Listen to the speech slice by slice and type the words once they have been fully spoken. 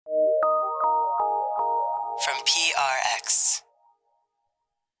from PRX.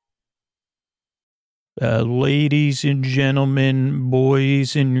 Ladies and gentlemen,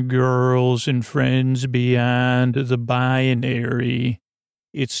 boys and girls, and friends beyond the binary,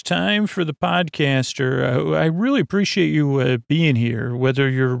 it's time for the podcaster. I really appreciate you being here, whether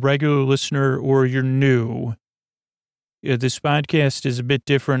you're a regular listener or you're new. This podcast is a bit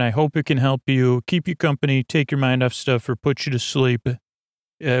different. I hope it can help you, keep you company, take your mind off stuff, or put you to sleep.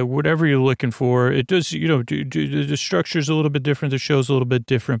 Whatever you're looking for. It does, the structure's a little bit different. The show's a little bit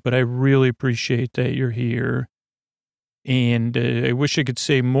different, but I really appreciate that you're here. And I wish I could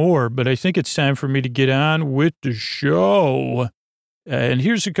say more, but I think it's time for me to get on with the show. And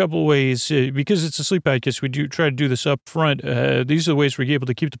here's a couple of ways, because it's a sleep podcast, we do try to do this up front. These are the ways we're able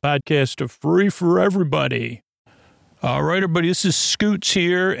to keep the podcast free for everybody. All right, everybody, this is Scoots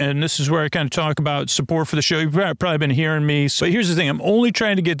here, and this is where I kind of talk about support for the show. You've probably been hearing me. But here's the thing. I'm only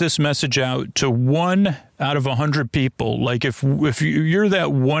trying to get this message out to 1 out of 100 people. Like, if you're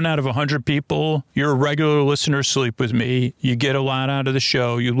that 1 out of 100 people, you're a regular listener, sleep with me. You get a lot out of the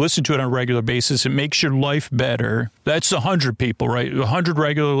show. You listen to it on a regular basis. It makes your life better. That's 100 people, right? 100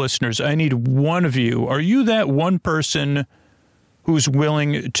 regular listeners. I need 1 of you. Are you that 1 person who's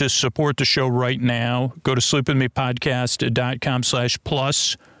willing to support the show right now? Go to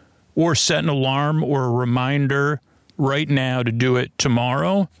sleepwithmepodcast.com/plus or set an alarm or a reminder right now to do it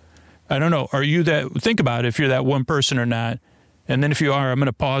tomorrow. I don't know. Are you that? Think about it, if you're that 1 person or not. And then if you are, I'm going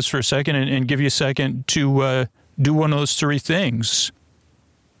to pause for a second and give you a second to do one of those 3 things.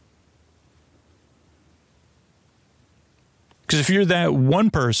 Because if you're that 1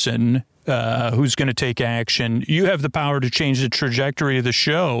 person who's going to take action, you have the power to change the trajectory of the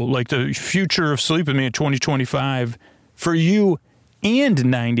show, like the future of Sleep With Me in 2025 for you and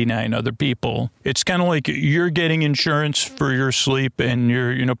 99 other people. It's kind of like you're getting insurance for your sleep and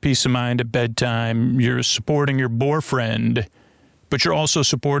your peace of mind at bedtime. You're supporting your boyfriend, but you're also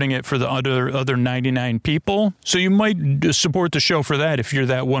supporting it for the other 99 people. So you might support the show for that if you're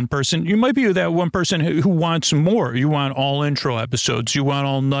that 1 person. You might be that 1 person who wants more. You want all intro episodes. You want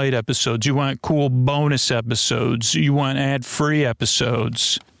all night episodes. You want cool bonus episodes. You want ad-free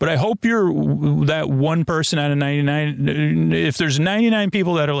episodes. But I hope you're that 1 person out of 99. If there's 99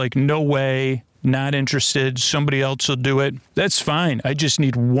 people that are like, no way, not interested, somebody else will do it, that's fine. I just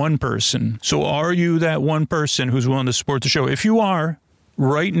need 1 person. So are you that 1 person who's willing to support the show? If you are,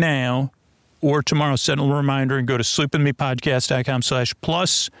 right now or tomorrow, set a reminder and go to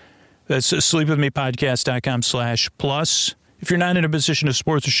sleepwithmepodcast.com/plus. That's sleepwithmepodcast.com/plus. If you're not in a position to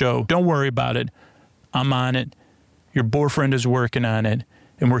support the show, don't worry about it. I'm on it. Your boyfriend is working on it.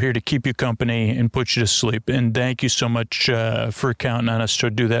 And we're here to keep you company and put you to sleep. And thank you so much for counting on us to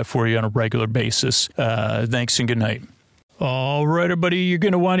do that for you on a regular basis. Thanks and good night. All right, everybody, you're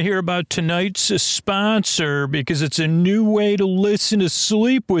going to want to hear about tonight's sponsor because it's a new way to listen to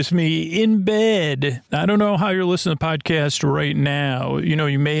Sleep With Me in bed. I don't know how you're listening to the podcast right now.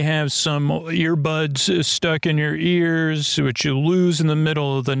 You may have some earbuds stuck in your ears, which you lose in the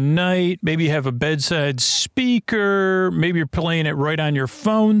middle of the night. Maybe you have a bedside speaker. Maybe you're playing it right on your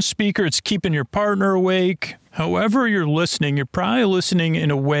phone speaker. It's keeping your partner awake. However you're listening, you're probably listening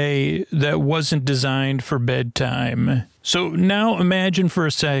in a way that wasn't designed for bedtime. So now imagine for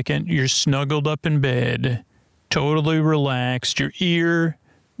a second you're snuggled up in bed, totally relaxed, your ear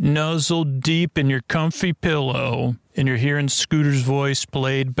nuzzled deep in your comfy pillow, and you're hearing Scooter's voice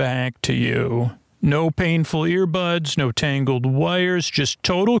played back to you. No painful earbuds, no tangled wires, just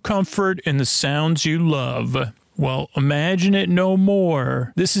total comfort and the sounds you love. Well, imagine it no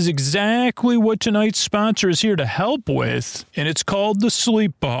more. This is exactly what tonight's sponsor is here to help with, and it's called the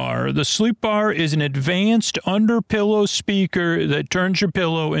Sleep Bar. The Sleep Bar is an advanced under-pillow speaker that turns your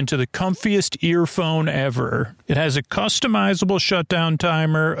pillow into the comfiest earphone ever. It has a customizable shutdown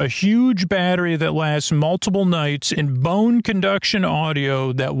timer, a huge battery that lasts multiple nights, and bone conduction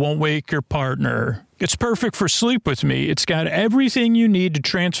audio that won't wake your partner. It's perfect for Sleep With Me. It's got everything you need to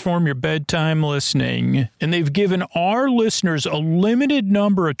transform your bedtime listening. And they've given our listeners a limited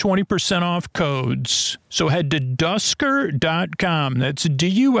number of 20% off codes. So head to dusker.com. That's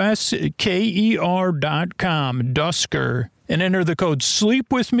DUSKER.com. Dusker. And enter the code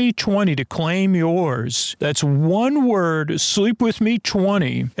SLEEPWITHME20 to claim yours. That's one word,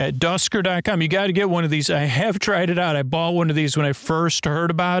 SLEEPWITHME20 at dusker.com. You got to get one of these. I have tried it out. I bought one of these when I first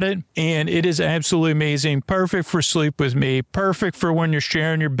heard about it, and it is absolutely amazing. Perfect for Sleep With Me. Perfect for when you're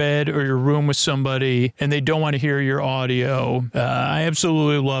sharing your bed or your room with somebody and they don't want to hear your audio. I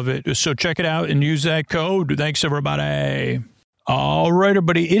absolutely love it. So check it out and use that code. Thanks, everybody. All right,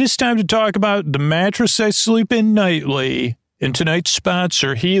 everybody. It is time to talk about the mattress I sleep in nightly. And tonight's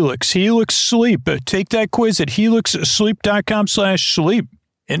sponsor, Helix. Helix Sleep. Take that quiz at helixsleep.com/sleep.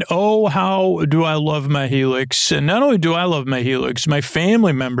 And oh, how do I love my Helix. And not only do I love my Helix, my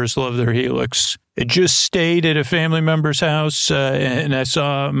family members love their Helix. I just stayed at a family member's house, and I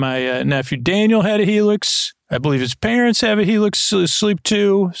saw my nephew Daniel had a Helix. I believe his parents have a Helix Sleep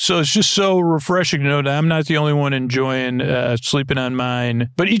too. So it's just so refreshing to know that I'm not the only one enjoying sleeping on mine.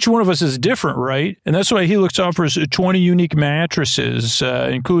 But each one of us is different, right? And that's why Helix offers 20 unique mattresses,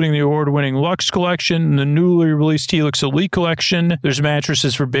 including the award-winning Luxe Collection and the newly released Helix Elite Collection. There's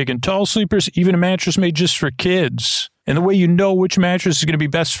mattresses for big and tall sleepers, even a mattress made just for kids. And the way you know which mattress is going to be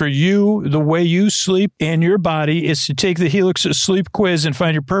best for you, the way you sleep, and your body is to take the Helix Sleep quiz and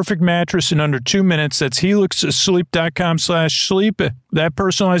find your perfect mattress in under 2 minutes. That's helixsleep.com/sleep. That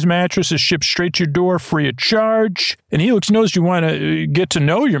personalized mattress is shipped straight to your door free of charge. And Helix knows you want to get to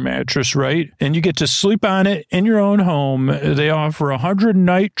know your mattress, right? And you get to sleep on it in your own home. They offer a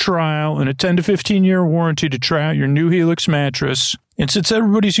 100-night trial and a 10 to 15-year warranty to try out your new Helix mattress. And since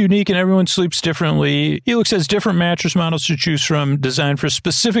everybody's unique and everyone sleeps differently, Helix has different mattress models to choose from, designed for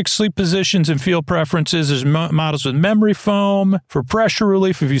specific sleep positions and feel preferences. There's models with memory foam for pressure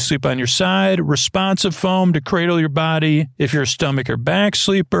relief if you sleep on your side, responsive foam to cradle your body if you're a stomach or back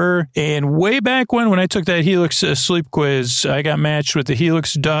sleeper. And way back when I took that Helix sleep quiz, I got matched with the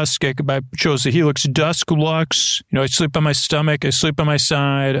Helix Dusk. I chose the Helix Dusk Luxe. You know, I sleep on my stomach, I sleep on my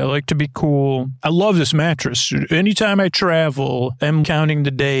side. I like to be cool. I love this mattress. Anytime I travel, I'm counting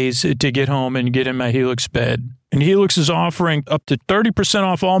the days to get home and get in my Helix bed. And Helix is offering up to 30%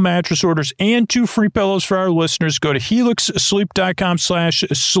 off all mattress orders and 2 free pillows for our listeners. Go to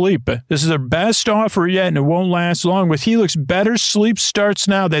helixsleep.com/sleep. This is their best offer yet, and it won't last long. With Helix, better sleep starts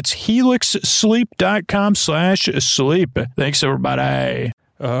now. That's helixsleep.com/sleep. Thanks, everybody.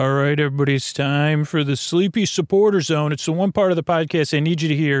 All right, everybody, it's time for the Sleepy Supporter Zone. It's the one part of the podcast I need you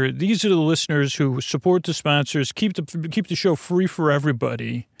to hear. These are the listeners who support the sponsors, keep the show free for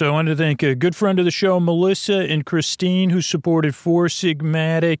everybody. So I want to thank a good friend of the show, Melissa and Christine, who supported Four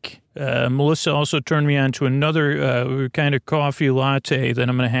Sigmatic. Melissa also turned me on to another kind of coffee latte that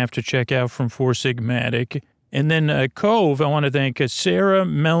I'm going to have to check out from Four Sigmatic. And then Cove, I want to thank Sarah,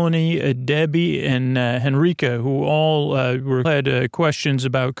 Melanie, Debbie, and Henrika, who all had questions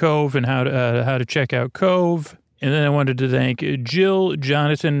about Cove and how to check out Cove. And then I wanted to thank Jill,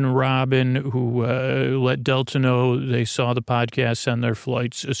 Jonathan, and Robin, who let Delta know they saw the podcast on their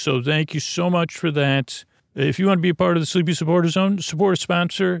flights. So thank you so much for that. If you want to be a part of the Sleepy Supporter Zone, support a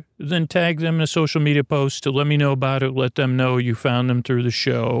sponsor, then tag them in a social media post to let me know about it. Let them know you found them through the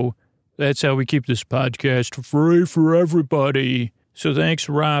show. That's how we keep this podcast free for everybody. So thanks,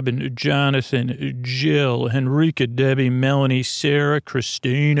 Robin, Jonathan, Jill, Henrika, Debbie, Melanie, Sarah,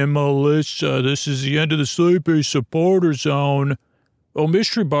 Christine, and Melissa. This is the end of the Sleepy Supporter Zone. Oh,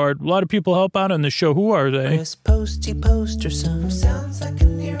 Mystery Bard, a lot of people help out on the show. Who are they? Chris Posty Poster Song. Sounds like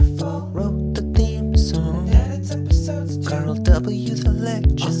an earful. Wrote the theme song. Edits episodes too. Carl W. the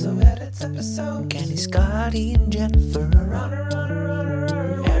Legend. Also edits episodes. Kenny, Scotty, and Jennifer. Runner.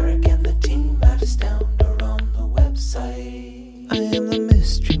 Eric and the team at Astound are on the website. I am the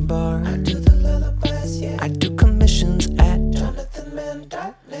Mystery Bard. I do the lullabies, yeah. I do commissions at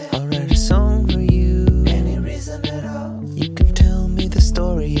JonathanMann.net. I'll write a song for you. Any reason at all. You can tell me the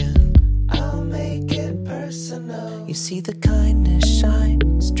story and I'll make it personal. You see the kindness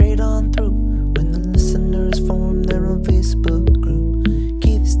shine straight on through when the listeners form their own Facebook group.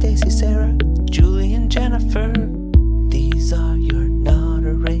 Keith, Stacy, Sarah, Julie, and Jennifer. These are your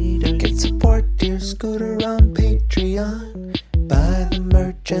moderators. Get support dear Scooter on Patreon. Buy the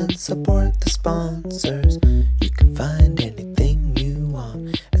merch and support the sponsors. You can find anything you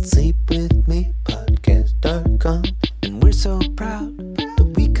want at sleepwithmepodcast.com. And we're so proud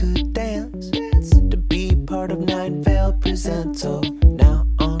that we could dance to be part of Nine Veil Presents. So now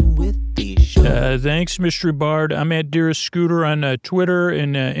on with the show. Thanks, Mystery Bard. I'm at Dearest Scooter on Twitter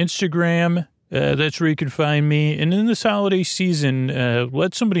and Instagram. That's where you can find me. And in this holiday season,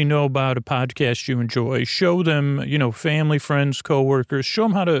 let somebody know about a podcast you enjoy. Show them, family, friends, coworkers. Show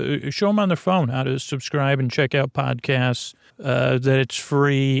them on their phone how to subscribe and check out podcasts. That it's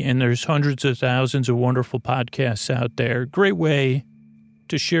free, and there's hundreds of thousands of wonderful podcasts out there. Great way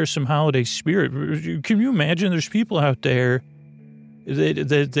to share some holiday spirit. Can you imagine? There's people out there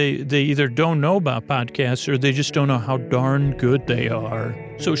that they either don't know about podcasts or they just don't know how darn good they are.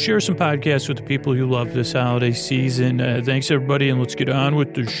 So share some podcasts with the people you love this holiday season. Thanks, everybody, and let's get on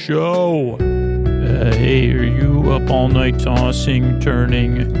with the show. Hey, are you up all night tossing,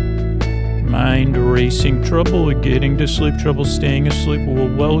 turning, mind racing, trouble getting to sleep, trouble staying asleep? Well,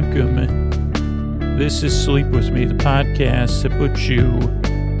 welcome This is Sleep With Me, the podcast that puts you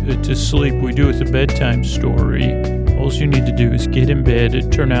to sleep. We do it with a bedtime story. All you need to do is get in bed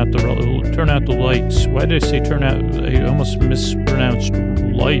and turn out the lights. Why did I say turn out? I almost mispronounced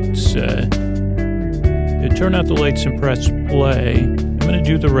lights. Turn out the lights and press play. I'm going to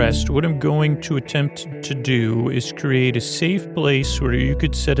do the rest. What I'm going to attempt to do is create a safe place where you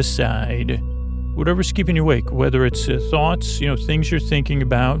could set aside whatever's keeping you awake, whether it's thoughts, things you're thinking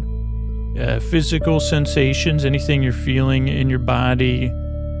about, physical sensations, anything you're feeling in your body,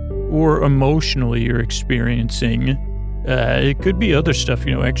 or emotionally you're experiencing. It could be other stuff,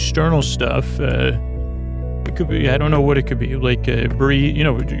 external stuff. It could be, I don't know what it could be, like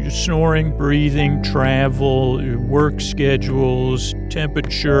snoring, breathing, travel, work schedules,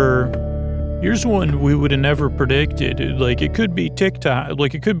 temperature. Here's one we would have never predicted. Like, it could be TikTok,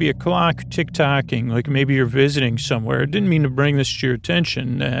 like it could be a clock tick-tocking, like maybe you're visiting somewhere. I didn't mean to bring this to your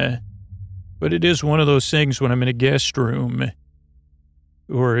attention, but it is one of those things when I'm in a guest room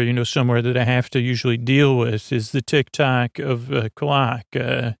or, somewhere that I have to usually deal with is the tick-tock of a clock,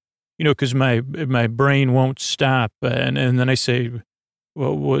 because my brain won't stop. And then I say,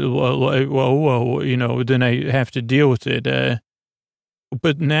 whoa, then I have to deal with it.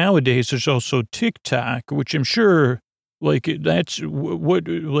 But nowadays there's also TikTok, which I'm sure, that's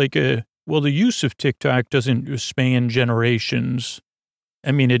the use of TikTok doesn't span generations.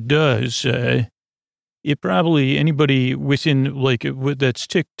 I mean, it does. It probably, anybody within, that's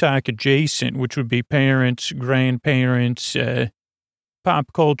TikTok adjacent, which would be parents, grandparents,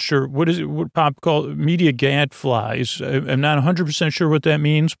 pop culture, what pop culture, media gadflies. I'm not 100% sure what that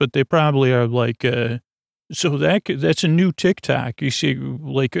means, but they probably are so that's a new TikTok. You see,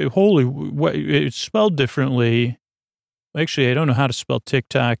 it's spelled differently. Actually, I don't know how to spell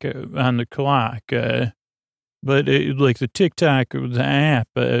TikTok on the clock, but the TikTok, the app,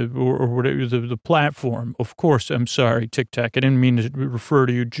 or whatever, the platform. Of course, I'm sorry, TikTok. I didn't mean to refer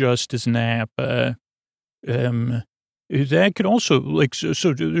to you just as an app. That could also,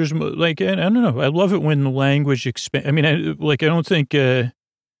 so there's, I don't know. I love it when the language expands. I mean, I don't think it's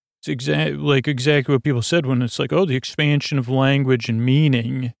exactly what people said when it's the expansion of language and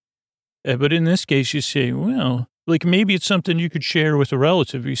meaning. But in this case, you say, well, maybe it's something you could share with a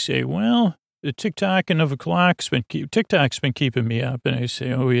relative. You say, well, the TikToking of a clock's TikTok's been keeping me up. And I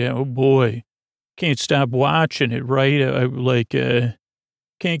say, oh, yeah, oh, boy, can't stop watching it, right?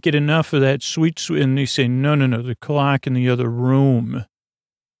 Can't get enough of that sweet. And they say, no, the clock in the other room.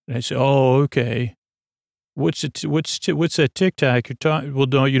 And I say, oh, okay. What's that TikTok you're talking?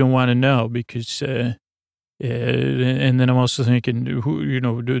 Well, you don't want to know because, and then I'm also thinking,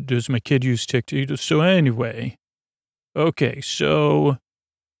 does my kid use TikTok? So anyway, okay, so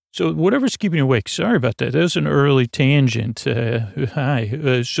whatever's keeping you awake. Sorry about that. That was an early tangent.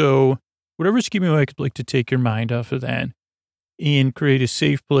 Hi. So whatever's keeping you awake, I'd like to take your mind off of that and create a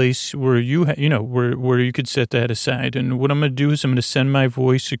safe place where where you could set that aside. And what I'm going to do is I'm going to send my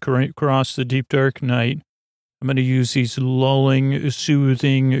voice across the deep, dark night. I'm going to use these lulling,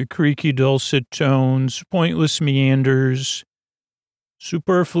 soothing, creaky, dulcet tones, pointless meanders,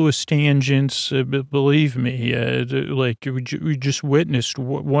 superfluous tangents. Believe me, we just witnessed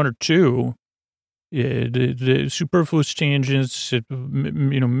one or two. The superfluous tangents,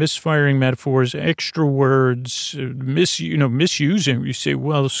 misfiring metaphors, extra words, misusing. You say,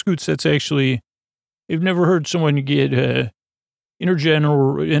 well, Scoots, that's actually, I've never heard someone get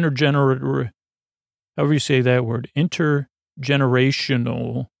intergeneral, however you say that word,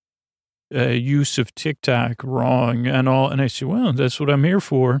 intergenerational use of TikTok wrong and all. And I say, well, that's what I'm here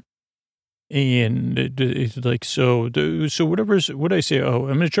for. And it's so whatever's, what I say,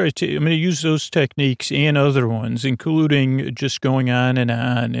 I'm going to use those techniques and other ones, including just going on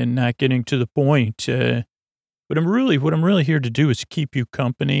and not getting to the point. But what I'm really here to do is keep you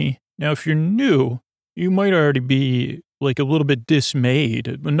company. Now, if you're new, you might already be a little bit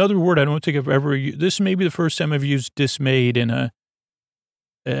dismayed. Another word I don't think I've ever used. This may be the first time I've used dismayed in the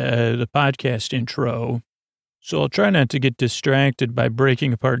podcast intro. So I'll try not to get distracted by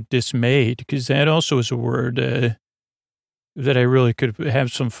breaking apart dismayed, because that also is a word that I really could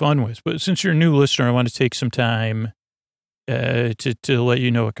have some fun with. But since you're a new listener, I want to take some time to let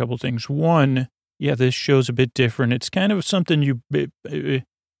you know a couple things. One, this show's a bit different. It's kind of something you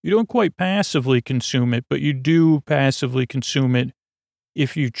don't quite passively consume it, but you do passively consume it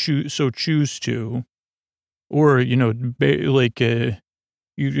if you choose to, or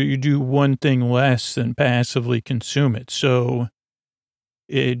you do one thing less than passively consume it. So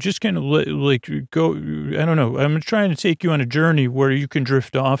it just kind of go, I don't know. I'm trying to take you on a journey where you can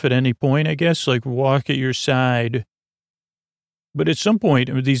drift off at any point, I guess, walk at your side But at some point,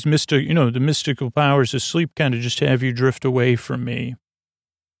 these the mystical powers of sleep kind of just have you drift away from me.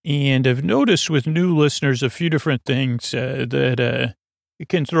 And I've noticed with new listeners a few different things that it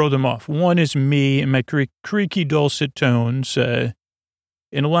can throw them off. One is me and my creaky, dulcet tones. And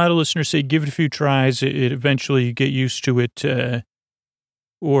a lot of listeners say, give it a few tries. It eventually you get used to it.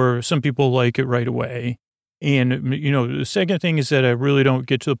 Or some people like it right away. And, the second thing is that I really don't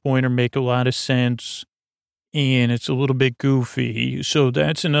get to the point or make a lot of sense. And it's a little bit goofy. So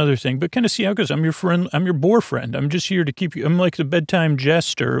that's another thing. But kind of see how it goes. I'm your friend. I'm your bore friend. I'm just here to keep you. I'm like the bedtime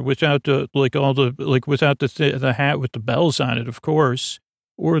jester without the hat with the bells on it, of course,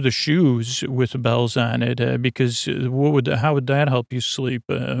 or the shoes with the bells on it, because how would that help you sleep?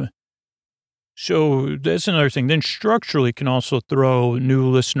 So that's another thing. Then structurally can also throw new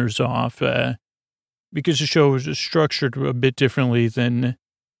listeners off because the show is structured a bit differently than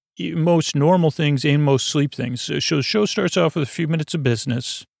most normal things and most sleep things. So the show starts off with a few minutes of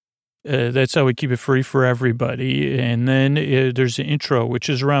business. That's how we keep it free for everybody. And then there's the intro, which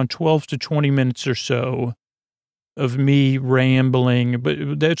is around 12 to 20 minutes or so of me rambling.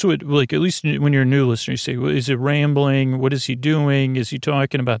 But that's what, at least when you're a new listener, you say, well, is it rambling? What is he doing? Is he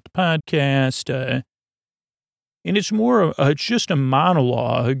talking about the podcast? And it's it's just a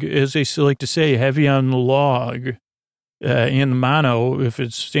monologue, as they like to say, heavy on the log. And the mono, if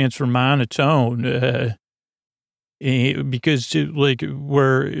it stands for monotone, because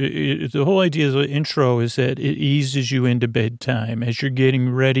the whole idea of the intro is that it eases you into bedtime as you're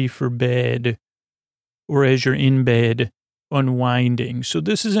getting ready for bed or as you're in bed unwinding. So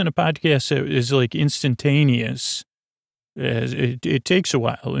this isn't a podcast that is instantaneous. It takes a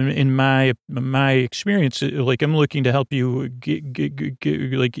while. In my experience, I'm looking to help you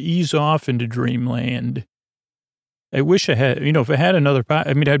get ease off into dreamland. I wish I had, if I had another,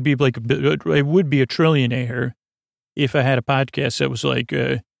 I'd be I would be a trillionaire if I had a podcast that was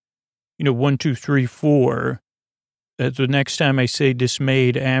 1, 2, 3, 4. The next time I say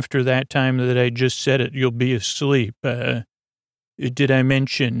dismayed after that time that I just said it, you'll be asleep. Did I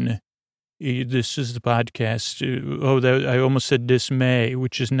mention this is the podcast? I almost said dismay,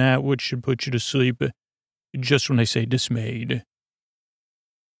 which is not what should put you to sleep just when I say dismayed.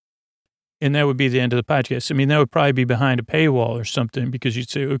 And that would be the end of the podcast. That would probably be behind a paywall or something because you'd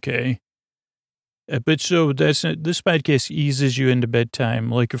say, okay. But so this podcast eases you into bedtime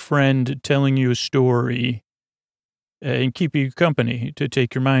like a friend telling you a story and keep you company to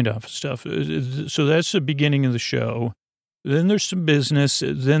take your mind off of stuff. So that's the beginning of the show. Then there's some business.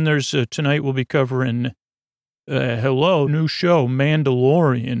 Then there's tonight we'll be covering, new show,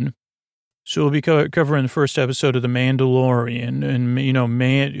 Mandolorian. So we'll be covering the first episode of the Mandalorian, and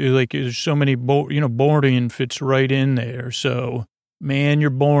there's so many, Borian fits right in there. So, man, you're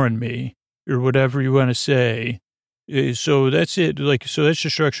boring me, or whatever you want to say. So that's it. So that's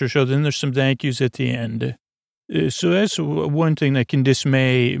the structure of the show. Then there's some thank yous at the end. So that's one thing that can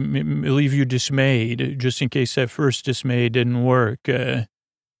leave you dismayed, just in case that first dismay didn't work.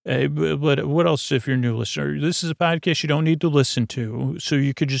 But what else if you're a new listener? This is a podcast you don't need to listen to, so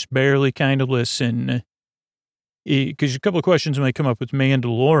you could just barely kind of listen. Because a couple of questions might come up with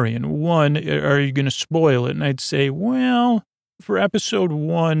Mandalorian. One, are you going to spoil it? And I'd say, well, for episode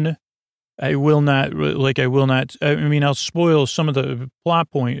 1, I will not. I'll spoil some of the plot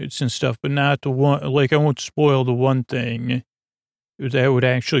points and stuff, but not the one. I won't spoil the one thing that would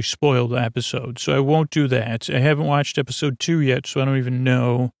actually spoil the episode. So I won't do that. I haven't watched episode 2 yet, so I don't even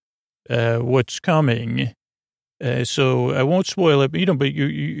know what's coming. So I won't spoil it, but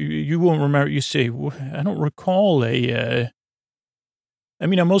you won't remember. You say, I don't recall I'm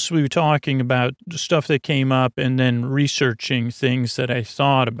mostly talking about the stuff that came up and then researching things that I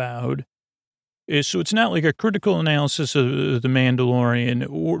thought about. So it's not like a critical analysis of The Mandalorian,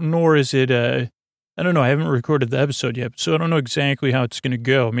 nor is it I don't know. I haven't recorded the episode yet, so I don't know exactly how it's going to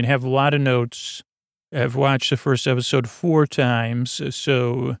go. I have a lot of notes. I've watched the first episode 4 times,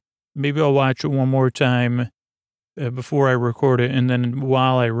 so maybe I'll watch it one more time before I record it, and then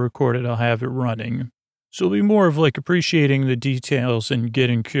while I record it, I'll have it running. So it'll be more of appreciating the details and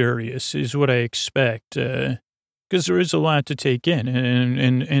getting curious is what I expect, because there is a lot to take in,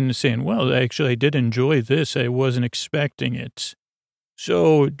 and saying, well, actually, I did enjoy this. I wasn't expecting it.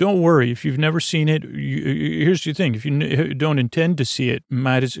 So don't worry. If you've never seen it, here's the thing. If you don't intend to see it,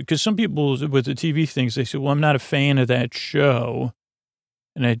 because some people with the TV things, they say, well, I'm not a fan of that show.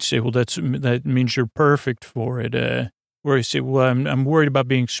 And I'd say, well, that means you're perfect for it. Or I say, well, I'm worried about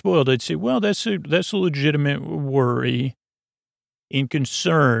being spoiled. I'd say, well, that's a legitimate worry and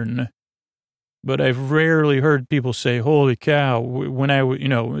concern. But I've rarely heard people say, holy cow, when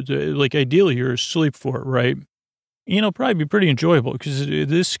ideally you're asleep for it, right? It'll probably be pretty enjoyable because in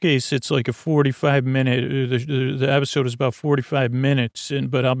this case, it's like a 45-minute, the episode is about 45 minutes,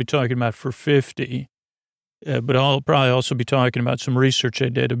 but I'll be talking about for 50. But I'll probably also be talking about some research I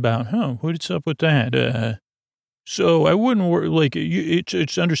did about, what's up with that? So I wouldn't worry, like,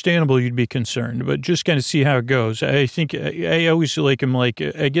 it's understandable you'd be concerned, but just kind of see how it goes. I think I always like, I'm like,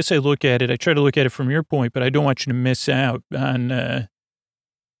 I guess I try to look at it from your point, but I don't want you to miss out on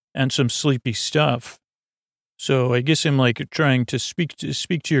some sleepy stuff. So I guess I'm like trying to speak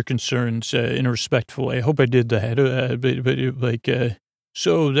to your concerns in a respectful way. I hope I did that.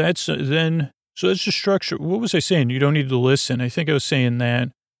 So that's the structure. What was I saying? You don't need to listen. I think I was saying that.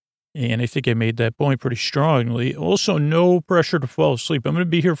 And I think I made that point pretty strongly. Also, no pressure to fall asleep. I'm going to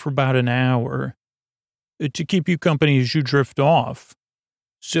be here for about an hour to keep you company as you drift off.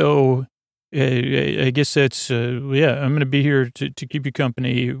 So I guess that's, I'm going to be here to keep you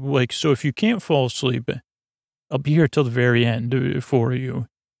company. Like, so if you can't fall asleep, I'll be here till the very end for you.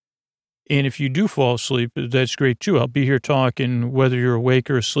 And if you do fall asleep, that's great too. I'll be here talking whether you're awake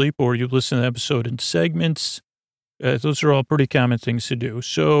or asleep or you listen to the episode in segments. Those are all pretty common things to do.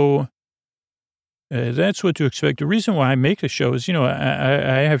 So that's what to expect. The reason why I make the show is, I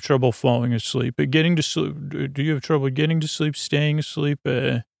have trouble falling asleep. But getting to sleep, do you have trouble getting to sleep, staying asleep,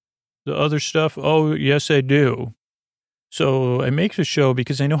 the other stuff? Oh, yes, I do. So I make the show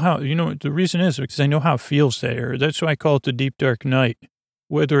because I know how, the reason is because I know how it feels there. That's why I call it the deep, dark night.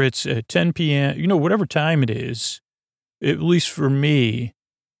 Whether it's 10 p.m., whatever time it is, at least for me,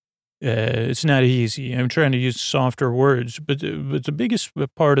 it's not easy. I'm trying to use softer words, but the biggest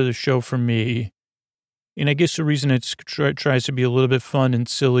part of the show for me, and I guess the reason it tries to be a little bit fun and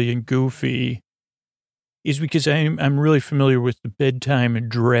silly and goofy, is because I'm really familiar with the bedtime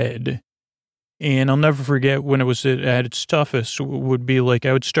dread. And I'll never forget when it was at its toughest, would be like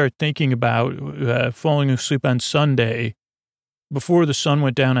I would start thinking about falling asleep on Sunday before the sun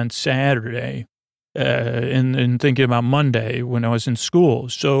went down on Saturday, and thinking about Monday when I was in school.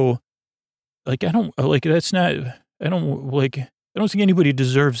 So, I don't think anybody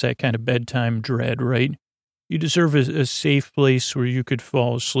deserves that kind of bedtime dread, right? You deserve a safe place where you could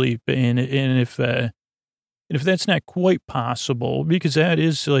fall asleep. And if that's not quite possible, because that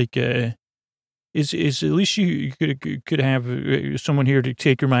is like, is at least you could have someone here to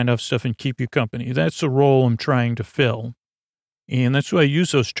take your mind off stuff and keep you company. That's the role I'm trying to fill. And that's why I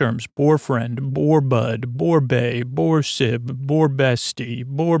use those terms: bore friend, bore bud, bore bae, bore sib, bore bestie,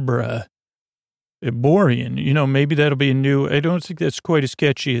 bore bruh. Mandaborian, maybe that'll be a new, I don't think that's quite as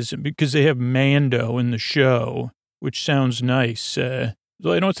catchy as, because they have Mando in the show, which sounds nice. Though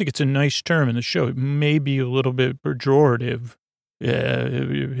I don't think it's a nice term in the show. It may be a little bit pejorative.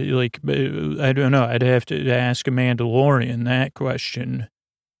 I don't know. I'd have to ask a Mandolorian that question.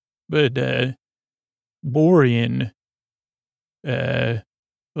 But, Borian, I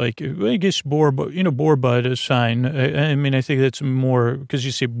guess bore bud is fine. I mean, I think that's more, because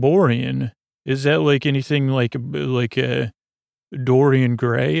you say Borian. Is that like anything like Dorian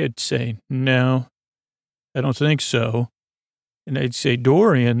Gray? I'd say, no, I don't think so. And I'd say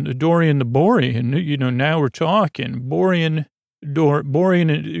Dorian the Borean, now we're talking. Borean,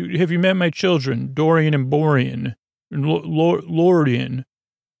 have you met my children? Dorian and Borean, and Lordian.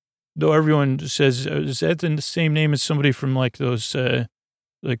 Though everyone says, is that the same name as somebody from like those,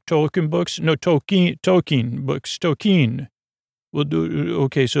 like Tolkien books? No, Tolkien books, Tolkien.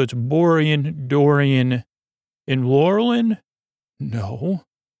 Okay, so it's Borean, Dorian, and Laurelin? No,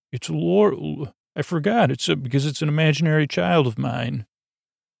 it's I forgot. It's because it's an imaginary child of mine.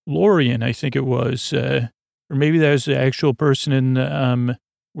 Lorian, I think it was, or maybe that was the actual person in the,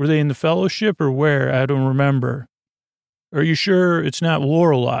 were they in the Fellowship or where? I don't remember. Are you sure it's not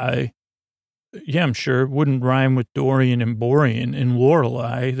Lorelei? Yeah, I'm sure. It wouldn't rhyme with Dorian and Borean and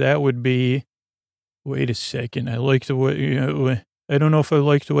Lorelei. That would be, wait a second. I like the way, I don't know if I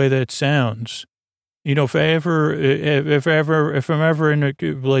like the way that sounds. If I'm ever in a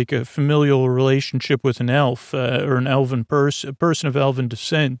familial relationship with an elf, or an elven person, a person of elven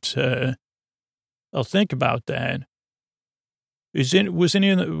descent, I'll think about that. Was any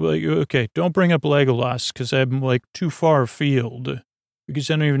of the, okay, don't bring up Legolas because I'm like too far afield because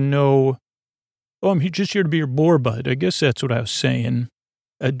I don't even know. Oh, I'm just here to be your bore bud. I guess that's what I was saying.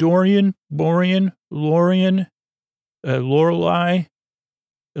 Dorian, Borean, Lorian, Lorelei,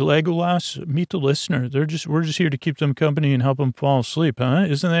 Legolas, meet the listener. We're just here to keep them company and help them fall asleep, huh?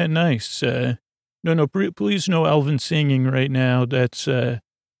 Isn't that nice? No, please no elven singing right now. That's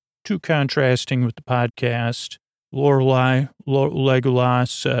too contrasting with the podcast. Lorelei,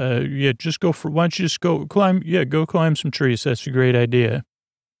 Legolas, why don't you just go climb some trees. That's a great idea.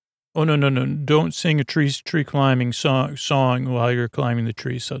 Oh, no. Don't sing a tree climbing song while you're climbing the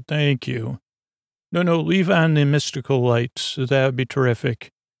tree. So thank you. No, leave on the mystical lights. That would be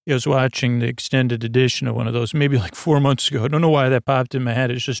terrific. I was watching the extended edition of one of those maybe like 4 months ago. I don't know why that popped in my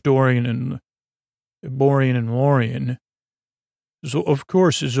head. It's just Borean and Lorian. So, of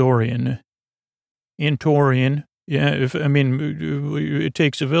course, Zorian. And Torian. Yeah, it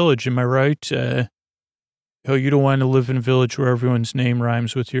takes a village, am I right? You don't want to live in a village where everyone's name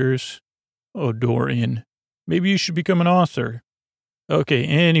rhymes with yours? Oh, Dorian. Maybe you should become an author. Okay,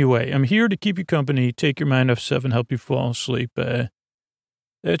 anyway, I'm here to keep you company, take your mind off stuff, and help you fall asleep.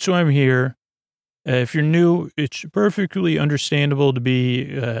 That's why I'm here. If you're new, it's perfectly understandable to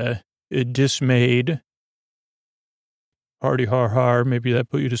be dismayed. Hardy har, maybe that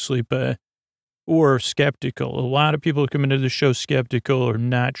put you to sleep. Or skeptical. A lot of people come into the show skeptical or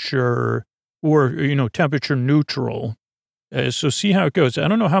not sure, or, temperature neutral. So see how it goes. I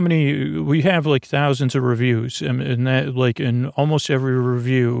don't know how many, we have like thousands of reviews, and that like in almost every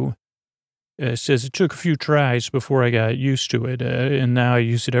review says it took a few tries before I got used to it, and now I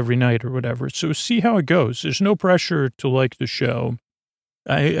use it every night or whatever. So see how it goes. There's no pressure to like the show.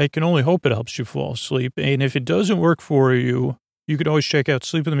 I can only hope it helps you fall asleep. And if it doesn't work for you, you could always check out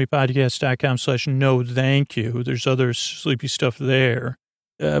sleepwithmepodcast.com/no thank you. There's other sleepy stuff there.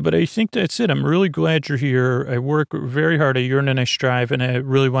 But I think that's it. I'm really glad you're here. I work very hard. I yearn and I strive, and I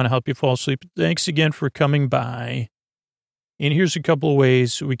really want to help you fall asleep. Thanks again for coming by. And here's a couple of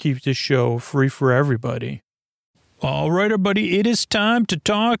ways we keep this show free for everybody. All right, everybody, it is time to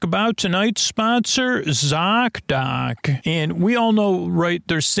talk about tonight's sponsor, ZocDoc. And we all know, right,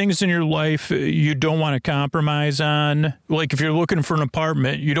 there's things in your life you don't want to compromise on. Like if you're looking for an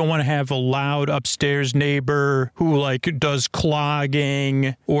apartment, you don't want to have a loud upstairs neighbor who like does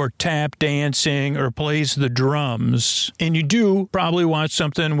clogging or tap dancing or plays the drums. And you do probably want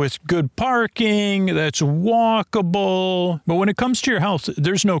something with good parking that's walkable. But when it comes to your health,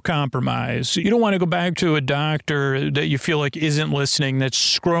 there's no compromise. You don't want to go back to a doctor that you feel like isn't listening,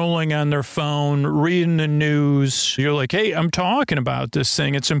 that's scrolling on their phone, reading the news. You're like, hey, I'm talking about this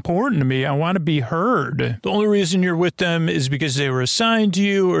thing. It's important to me. I want to be heard. The only reason you're with them is because they were assigned to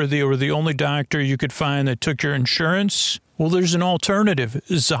you or they were the only doctor you could find that took your insurance. Well, there's an alternative,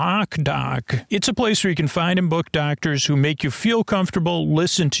 ZocDoc. It's a place where you can find and book doctors who make you feel comfortable,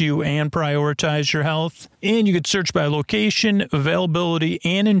 listen to you, and prioritize your health. And you can search by location, availability,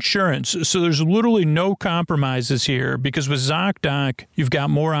 and insurance. So there's literally no compromises here because with ZocDoc, you've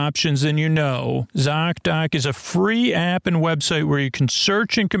got more options than you know. ZocDoc is a free app and website where you can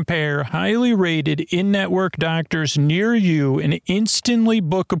search and compare highly rated in-network doctors near you and instantly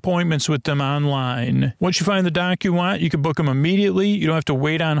book appointments with them online. Once you find the doc you want, you can book them immediately. You don't have to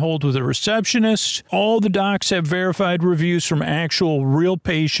wait on hold with a receptionist. All the docs have verified reviews from actual real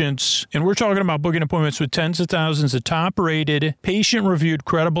patients. And we're talking about booking appointments with tens of thousands of top-rated, patient-reviewed,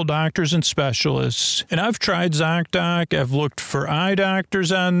 credible doctors and specialists. And I've tried ZocDoc. I've looked for eye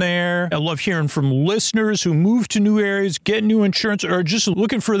doctors on there. I love hearing from listeners who move to new areas, get new insurance, or are just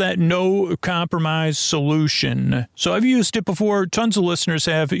looking for that no-compromise solution. So I've used it before. Tons of listeners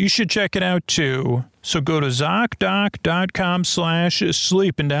have. You should check it out, too. So go to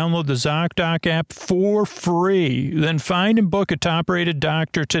ZocDoc.com/sleep and download the ZocDoc app for free. Then find and book a top-rated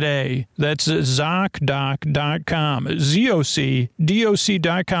doctor today. That's ZocDoc.com.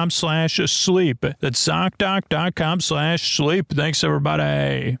 ZocDoc.com/sleep. That's ZocDoc.com/sleep. Thanks,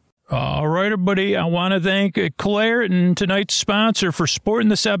 everybody. All right, everybody, I want to thank Claritin, tonight's sponsor, for supporting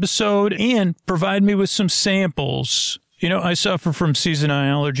this episode and provide me with some samples. You know, I suffer from seasonal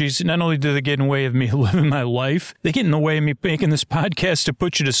allergies. Not only do they get in the way of me living my life, they get in the way of me making this podcast to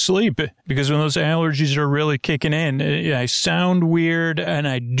put you to sleep. Because when those allergies are really kicking in, I sound weird and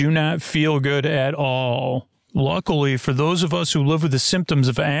I do not feel good at all. Luckily, for those of us who live with the symptoms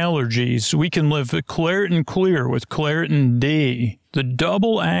of allergies, we can live Claritin Clear with Claritin D. The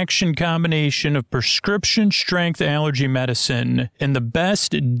double action combination of prescription strength allergy medicine and the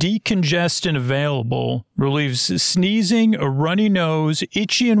best decongestant available relieves sneezing, a runny nose,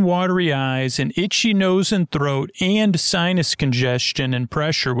 itchy and watery eyes, an itchy nose and throat, and sinus congestion and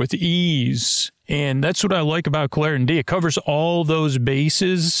pressure with ease. And that's what I like about Claritin D. It covers all those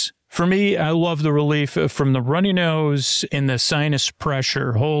bases. For me, I love the relief from the runny nose and the sinus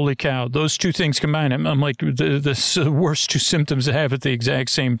pressure. Holy cow. Those two things combined, I'm like the worst two symptoms I have at the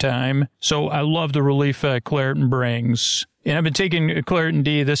exact same time. So I love the relief Claritin brings. And I've been taking Claritin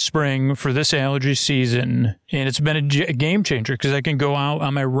D this spring for this allergy season. And it's been a game changer because I can go out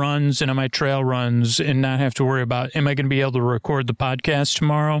on my runs and on my trail runs and not have to worry about, am I going to be able to record the podcast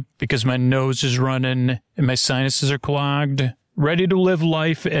tomorrow? Because my nose is running and my sinuses are clogged. Ready to live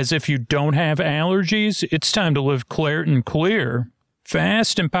life as if you don't have allergies? It's time to live Claritin Clear.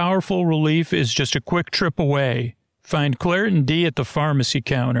 Fast and powerful relief is just a quick trip away. Find Claritin D at the pharmacy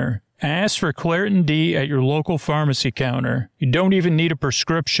counter. Ask for Claritin D at your local pharmacy counter. You don't even need a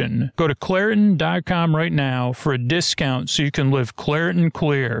prescription. Go to Claritin.com right now for a discount so you can live Claritin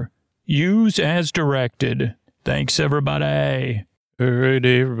Clear. Use as directed. Thanks, everybody. All right,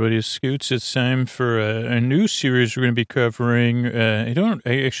 everybody, Scoots, it's time for a new series we're going to be covering. I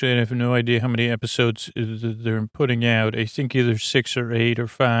have no idea how many episodes they're putting out. I think either 6 or 8 or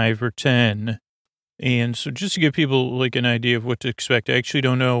 5 or 10. And so just to give people like an idea of what to expect, I actually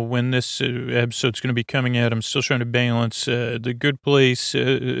don't know when this episode's going to be coming out. I'm still trying to balance The Good Place before,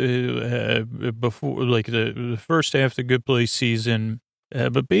 like the first half of The Good Place season.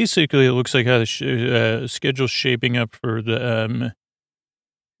 But basically, it looks like how the schedule's shaping up for the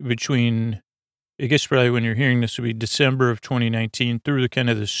between, I guess probably when you're hearing this will be December of 2019 through the kind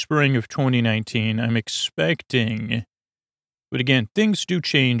of the spring of 2019. I'm expecting, but again, things do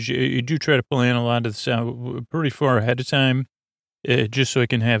change. You do try to plan a lot of this out pretty far ahead of time, just so I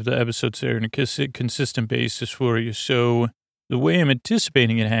can have the episodes there on a consistent basis for you. So the way I'm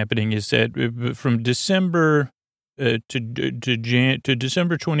anticipating it happening is that from December to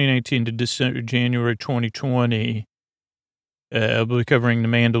December 2019 to January 2020, I'll be covering The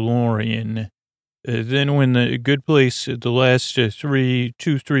Mandalorian. Then when The Good Place, the last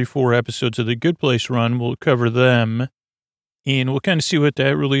 4 episodes of The Good Place run, we'll cover them. And we'll kind of see what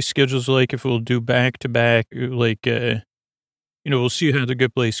that release schedule's like, if we'll do back-to-back, like, we'll see how The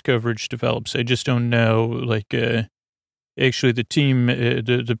Good Place coverage develops. I just don't know, like, actually the team,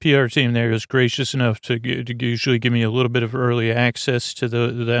 the PR team there is gracious enough to usually give me a little bit of early access to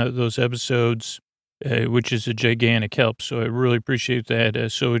those episodes. Which is a gigantic help. So I really appreciate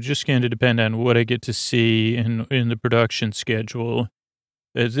that. So it just kind of depend on what I get to see in the production schedule.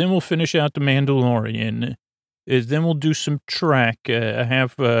 Then we'll finish out The Mandalorian. Then we'll do some Trek. I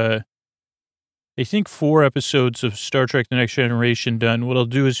have, I think 4 episodes of Star Trek The Next Generation done. What I'll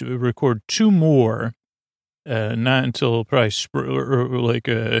do is record 2 more, not until probably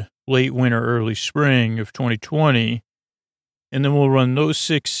late winter, early spring of 2020. And then we'll run those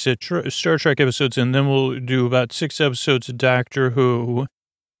 6 Star Trek episodes, and then we'll do about 6 episodes of Doctor Who.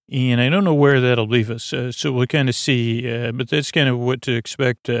 And I don't know where that'll leave us, so we'll kind of see. But that's kind of what to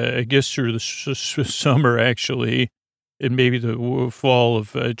expect, I guess, through the summer, actually, and maybe the fall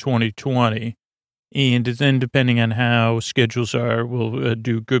of 2020. And then, depending on how schedules are, we'll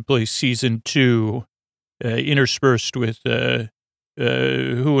do Good Place Season 2, interspersed with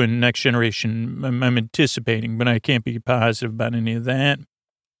Who and Next Generation. I'm anticipating, but I can't be positive about any of that.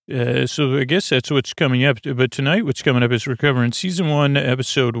 So I guess that's what's coming up. But tonight, what's coming up is we're covering Season 1,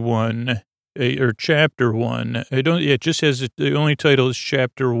 Episode 1, or Chapter 1. It just has, the only title is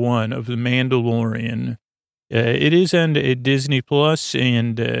Chapter 1 of The Mandalorian. It is on Disney Plus,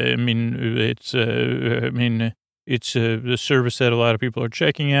 and it's the service that a lot of people are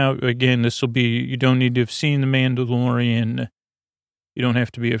checking out. Again, this will be, you don't need to have seen The Mandalorian. You don't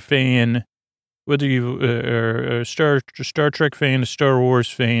have to be a fan, whether you are a Star Trek fan, a Star Wars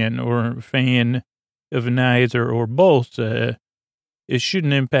fan, or a fan of neither or both. It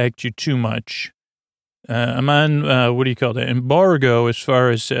shouldn't impact you too much. I'm on, embargo, as far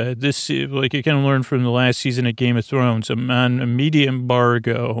as this, like you kind of learned from the last season of Game of Thrones. I'm on a media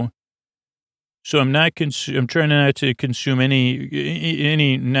embargo. So I'm trying not to consume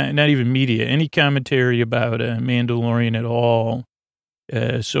any, not even media, any commentary about Mandalorian at all.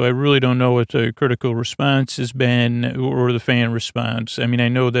 So I really don't know what the critical response has been or the fan response. I mean, I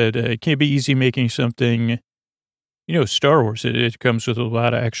know that it can't be easy making something, Star Wars. It comes with a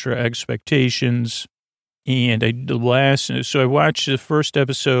lot of extra expectations. And I watched the first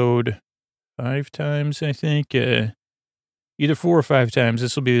episode 5 times, I think, either 4 or 5 times.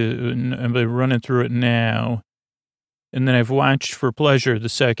 This will be, I'm running through it now. And then I've watched for pleasure the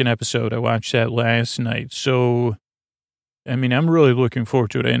second episode. I watched that last night. So, I mean, I'm really looking forward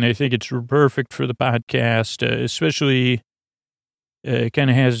to it, and I think it's perfect for the podcast, especially it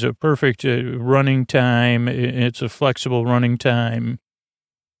kind of has a perfect running time. It's a flexible running time.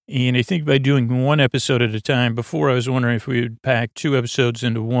 And I think by doing 1 episode at a time, before I was wondering if we would pack 2 episodes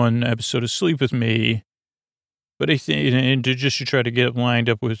into 1 episode of Sleep With Me. But I think, and to try to get it lined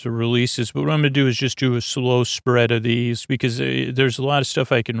up with the releases. But what I'm going to do is just do a slow spread of these, because there's a lot of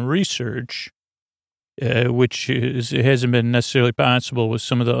stuff I can research. Which hasn't been necessarily possible with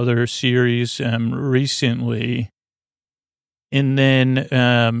some of the other series recently. And then,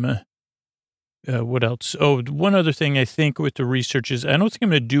 what else? Oh, one other thing I think with the research is I don't think I'm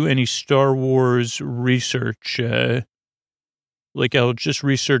going to do any Star Wars research like I'll just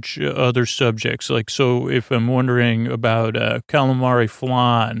research other subjects. Like, so if I'm wondering about calamari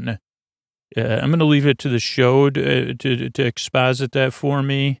flan, I'm going to leave it to the show to exposit that for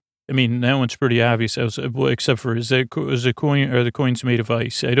me. I mean, that one's pretty obvious. Well, except for is the coin, are the coins made of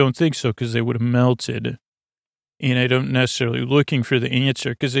ice? I don't think so, because they would have melted. And I don't necessarily looking for the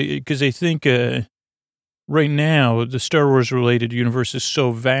answer because I think right now the Star Wars related universe is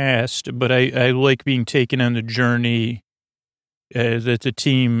so vast, but I like being taken on the journey that the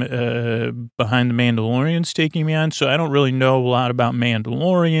team behind the Mandalorian's taking me on. So I don't really know a lot about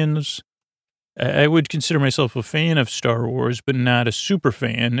Mandalorians. I would consider myself a fan of Star Wars, but not a super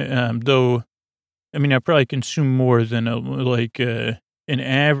fan. Though, I mean, I probably consume more than an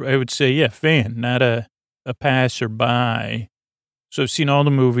average. I would say, yeah, fan, not a passerby. So I've seen all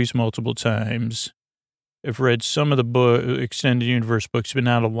the movies multiple times. I've read some of the extended universe books, but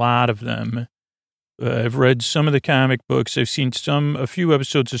not a lot of them. I've read some of the comic books. I've seen a few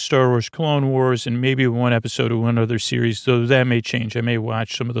episodes of Star Wars Clone Wars and maybe one episode of one other series, though that may change. I may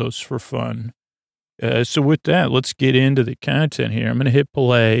watch some of those for fun. So with that, let's get into the content here. I'm going to hit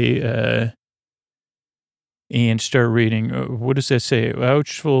play and start reading. What does that say?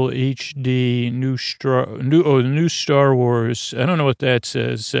 Ouchful HD new Star Wars. I don't know what that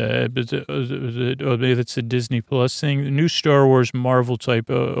says, but maybe that's a Disney Plus thing. The new Star Wars Marvel type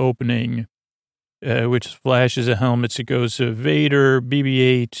opening, which flashes of helmets. It goes Vader,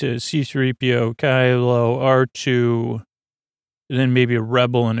 BB-8, C-3PO, Kylo, R2, and then maybe a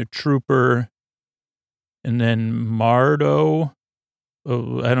rebel and a trooper. And then Mardo,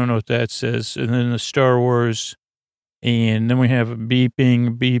 I don't know what that says. And then the Star Wars, and then we have a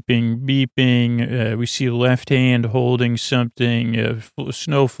beeping. We see a left hand holding something,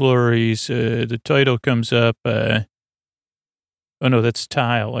 snow flurries. The title comes up. Oh no, that's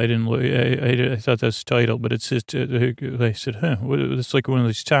tile. I didn't look. I thought that's title, but it's just. I said, huh? It's like one of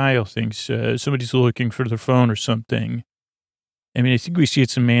these tile things. Somebody's looking for their phone or something. I mean, I think we see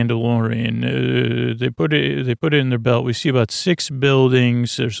it's a Mandalorian. They put it in their belt. We see about 6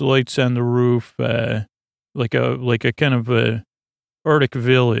 buildings. There's lights on the roof, like a kind of a Arctic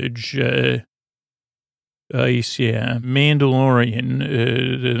village. Ice, yeah.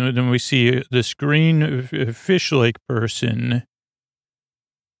 Mandalorian. Then we see this green fish-like person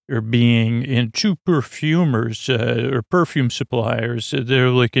or being, and 2 perfumers or perfume suppliers. They're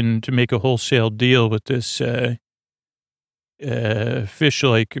looking to make a wholesale deal with this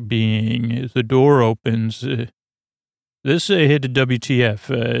fish-like being. The door opens. This hit the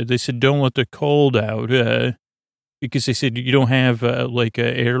WTF. They said, don't let the cold out, because they said you don't have like an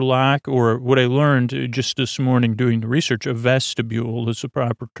airlock, or what I learned just this morning doing the research, a vestibule is the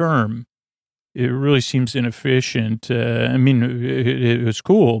proper term. It really seems inefficient. I mean, it was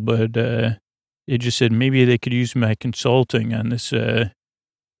cool, but it just said maybe they could use my consulting on this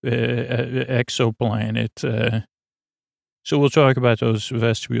exoplanet. So we'll talk about those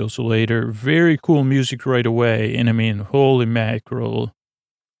vestibules later. Very cool music right away. And I mean, holy mackerel,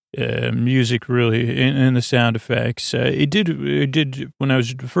 music really, and the sound effects. It did, when I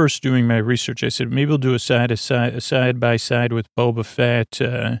was first doing my research, I said, maybe we'll do a side by side with Boba Fett.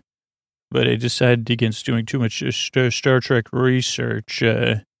 But I decided against doing too much Star Trek research.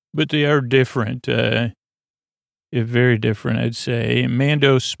 But they are different. Very different, I'd say.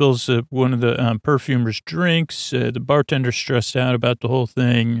 Mando spills one of the perfumer's drinks. The bartender's stressed out about the whole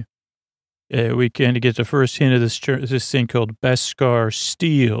thing. We kind of get the first hint of this thing called Beskar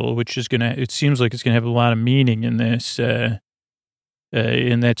Steel, which is it seems like it's going to have a lot of meaning in this. And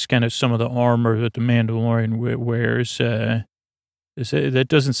that's kind of some of the armor that the Mandalorian wears. That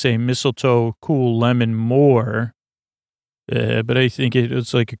doesn't say mistletoe, cool lemon more. But I think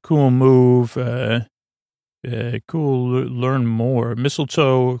it's like a cool move. Cool, learn more.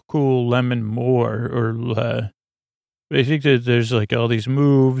 Mistletoe, cool, lemon, more. Or, I think that there's like all these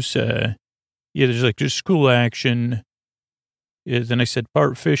moves. There's like just cool action. Then I said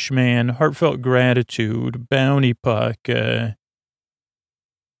part fishman, heartfelt gratitude, bounty puck. Then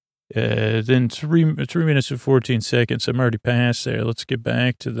 3 minutes and 14 seconds. I'm already past there. Let's get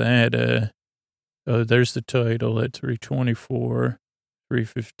back to that. There's the title at 3:24,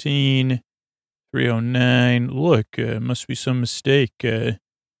 3:15. 309. Look, must be some mistake. I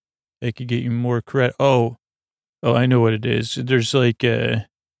could get you more credit. Oh, I know what it is. There's like, in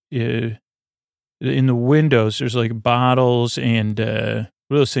the windows, there's like bottles and, what are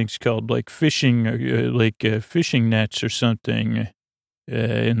those things called? Like fishing, fishing nets or something,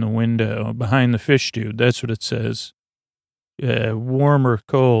 in the window behind the fish dude. That's what it says. Warm or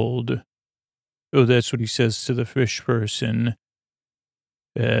cold. Oh, that's what he says to the fish person.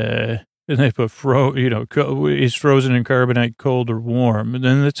 And they put is frozen in carbonite, cold or warm. And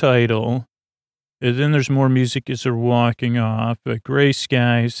then the title. And then there's more music as they're walking off. Gray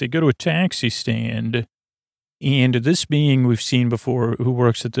skies. They go to a taxi stand. And this being we've seen before, who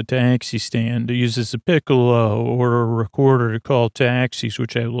works at the taxi stand, uses a piccolo or a recorder to call taxis,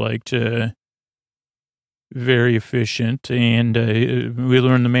 which I liked. Very efficient. And we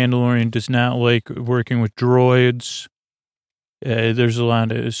learned the Mandalorian does not like working with droids. There's a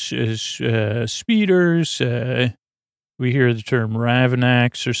lot of speeders. We hear the term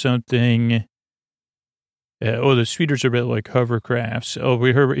Ravanax or something. The speeders are a bit like hovercrafts. Oh,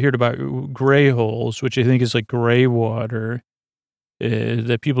 we heard about gray holes, which I think is like gray water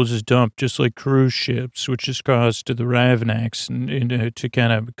that people just dump, just like cruise ships, which has caused the Ravanax and to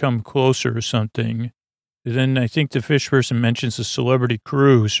kind of come closer or something. Then I think the fish person mentions a celebrity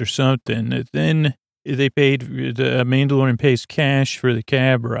cruise or something. Then the Mandalorian pays cash for the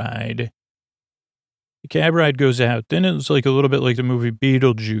cab ride. The cab ride goes out. Then it was like a little bit like the movie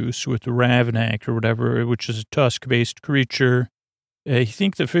Beetlejuice with the Ravanac or whatever, which is a tusk-based creature. I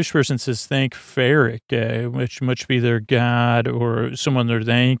think the fish person says, thank Ferric, which must be their god or someone they're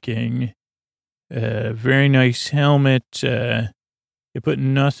thanking. Very nice helmet. They put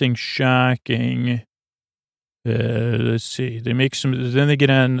nothing shocking. Let's see. Then they get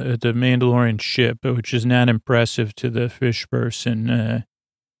on the Mandalorian ship, which is not impressive to the fish person.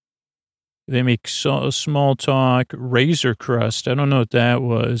 They make small talk. Razor crust. I don't know what that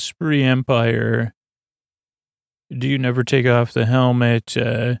was. Pre-Empire. Do you never take off the helmet?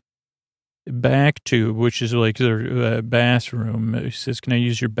 Back tube, which is like their bathroom. He says, can I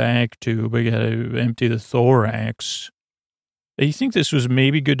use your back tube? I got to empty the thorax. I think this was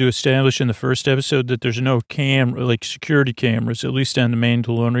maybe good to establish in the first episode that there's no security cameras, at least on the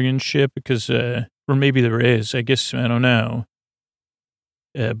Mandalorian ship, because, or maybe there is. I guess, I don't know.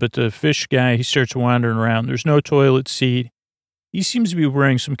 But the fish guy, he starts wandering around. There's no toilet seat. He seems to be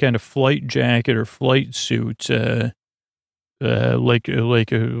wearing some kind of flight jacket or flight suit, like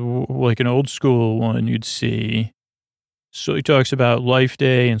an old school one you'd see. So he talks about Life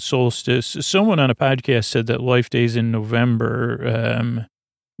Day and Solstice. Someone on a podcast said that Life Day's in November. I'm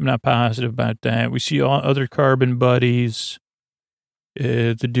not positive about that. We see all other carbon buddies.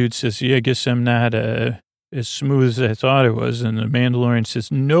 The dude says, yeah, I guess I'm not as smooth as I thought it was. And the Mandalorian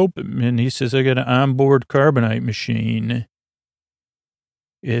says, nope. And he says, I got an onboard carbonite machine.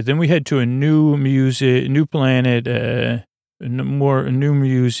 Then we head to a new planet, new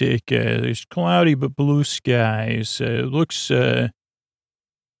music. There's cloudy but blue skies. It looks, what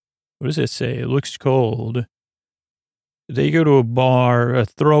does it say? It looks cold. They go to a bar, a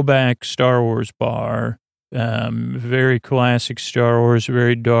throwback Star Wars bar. Very classic Star Wars,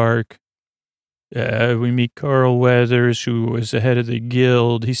 very dark. We meet Carl Weathers, who was the head of the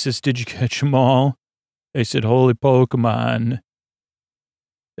guild. He says, did you catch them all? I said, holy Pokemon.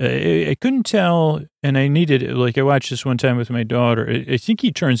 I couldn't tell, and I needed it. Like, I watched this one time with my daughter. I think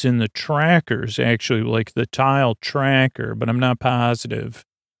he turns in the trackers, actually, like the tile tracker, but I'm not positive.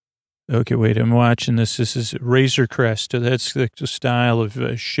 Okay, wait, I'm watching this. This is Razor Crest. That's the style of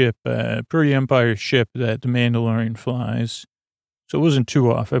ship, pre-Empire ship that the Mandalorian flies. So it wasn't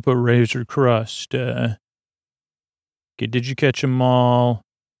too off. I put Razor Crust. Okay, did you catch them all?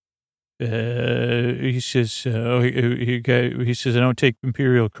 He says, he says, I don't take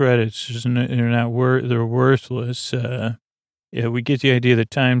Imperial credits. They're worthless. Yeah, we get the idea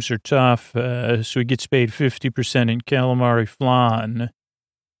that times are tough. So he gets paid 50% in calamari flan.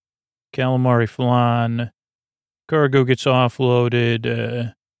 Cargo gets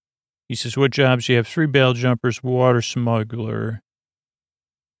offloaded. He says, what jobs do you have? 3 bell jumpers, water smuggler.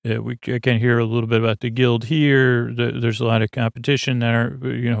 I can hear a little bit about the guild here. There's a lot of competition that are,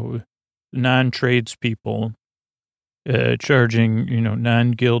 non-trades people charging,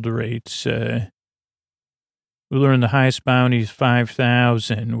 non-guild rates. We learn the highest bounty is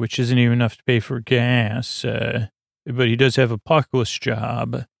 5,000, which isn't even enough to pay for gas. But he does have a puckless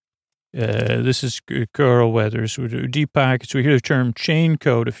job. This is Carl Weathers. Deep pockets. We hear the term chain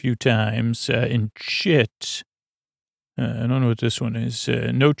code a few times. And chit. I don't know what this one is.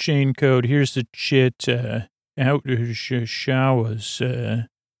 No chain code. Here's the chit. Out showers.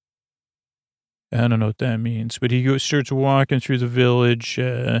 I don't know what that means. But he starts walking through the village.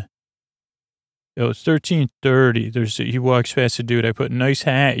 It's 13:30. He walks past a dude. I put nice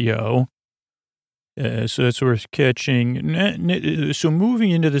hat, yo. So that's worth catching. So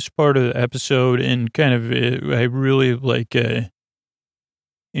moving into this part of the episode and kind of, I really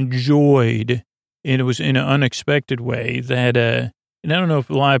enjoyed, and it was in an unexpected way that, and I don't know if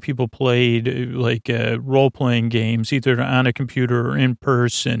a lot of people played role-playing games, either on a computer or in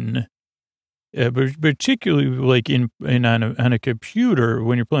person. But particularly like on a computer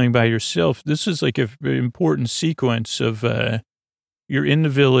when you're playing by yourself, this is like an important sequence of you're in the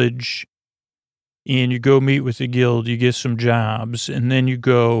village and you go meet with the guild, you get some jobs, and then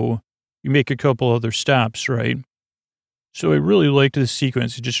you make a couple other stops, right? So I really liked this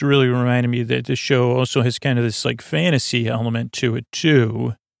sequence. It just really reminded me that the show also has kind of this like fantasy element to it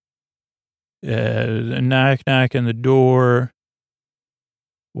too. Knock on the door.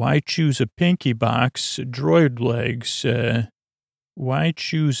 Why choose a pinky box? Droid legs. Why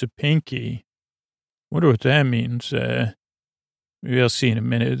choose a pinky? Wonder what that means. Maybe I'll see in a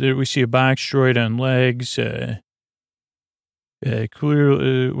minute. There we see a box droid on legs.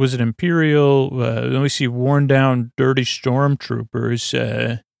 Clearly, was it Imperial? Then we see worn down, dirty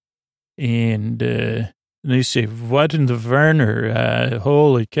stormtroopers. And they say, what in the Werner?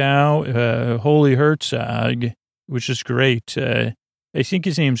 Holy cow. Holy Herzog, which is great. I think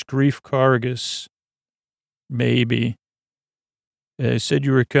his name's Grief Kargas. Maybe. Said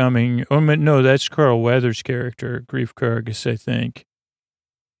you were coming. Oh, no, that's Carl Weathers' character, Grief Kargas, I think.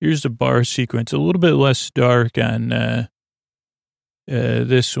 Here's the bar sequence. A little bit less dark on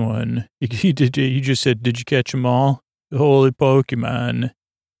this one. He just said, did you catch them all? The holy Pokemon.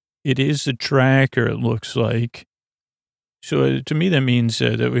 It is a tracker, it looks like. So to me, that means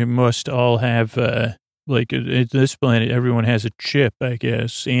that we must all have... like at this planet, everyone has a chip, I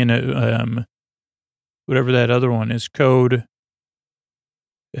guess, and whatever that other one is, code.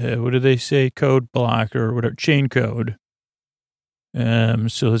 What do they say? Code block or whatever, chain code.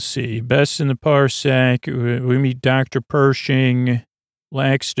 So let's see. Best in the parsec. We meet Dr. Pershing.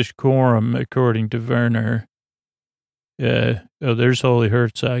 Lacks decorum, according to Werner. Oh, there's Holy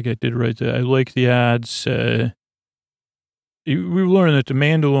Herzog. I did right there. I like the odds. We learned that the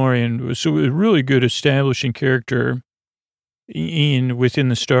Mandalorian was so a really good establishing character within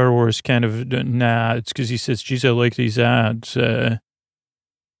the Star Wars kind of it's because he says, geez, I like these odds.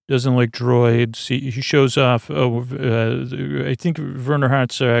 Doesn't like droids. He shows off. I think Werner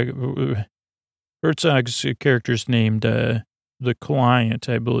Herzog's character's named the Client,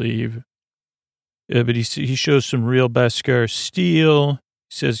 I believe. But he shows some real Beskar steel.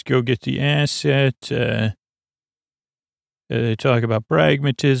 He says, go get the asset. They talk about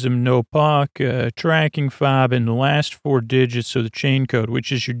pragmatism, no POC, tracking fob, and the last 4 digits of the chain code,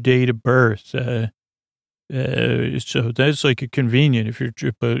 which is your date of birth. So that's like a convenient if you're,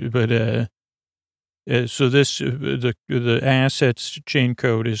 so this, the assets chain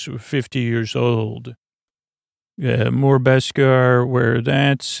code is 50 years old. More Beskar, where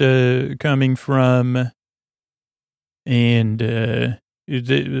that's coming from. And the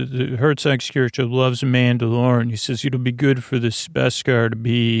Herzog's character loves Mandalorian. He says it'll be good for this Beskar to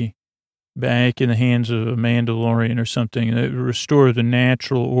be back in the hands of a Mandalorian or something that restore the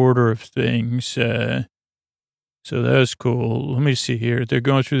natural order of things. So that was cool. Let me see here. They're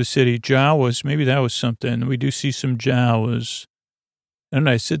going through the city. Jawas, maybe that was something. We do see some Jawas. And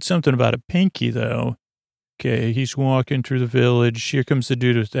I said something about a pinky, though. Okay, he's walking through the village. Here comes the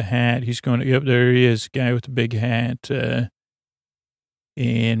dude with the hat. He's going, yep, there he is, guy with the big hat. And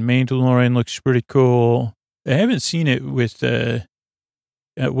Mandalorian looks pretty cool. I haven't seen it with, when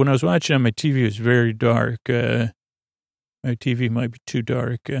I was watching on my TV, it was very dark. My TV might be too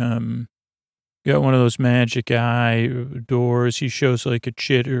dark. Got one of those magic eye doors. He shows like a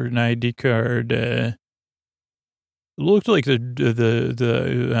chit or an ID card. It looked like the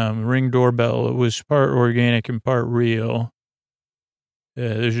Ring doorbell. It was part organic and part real.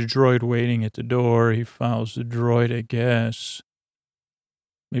 There's a droid waiting at the door. He follows the droid, I guess.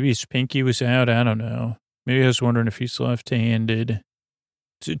 Maybe his pinky was out. I don't know. Maybe I was wondering if he's left-handed.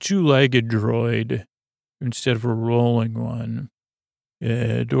 It's a 2-legged droid instead of a rolling one.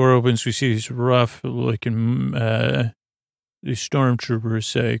 Door opens. We see these rough-looking these stormtroopers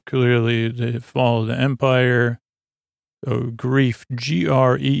say clearly they follow the Empire. Oh, grief,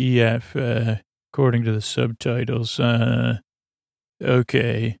 Greef, according to the subtitles.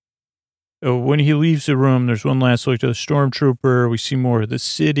 Okay. Oh, when he leaves the room, there's one last look at the stormtrooper. We see more of the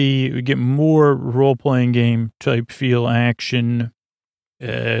city. We get more role-playing game type feel action.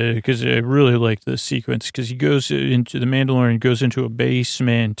 Because I really like the sequence. Because he goes into the Mandalorian, goes into a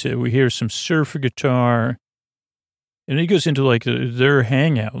basement. We hear some surf guitar. And he goes into like their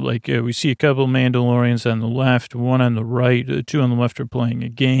hangout. Like we see a couple of Mandalorians on the left, one on the right. The 2 on the left are playing a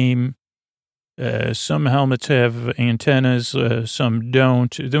game. Some helmets have antennas, some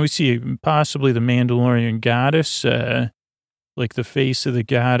don't. Then we see possibly the Mandalorian goddess, like the face of the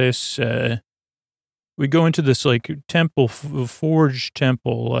goddess. We go into this like temple, forged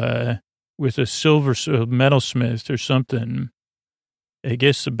temple with a silver metalsmith or something. I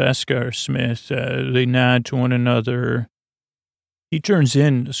guess the Beskar Smith, they nod to one another. He turns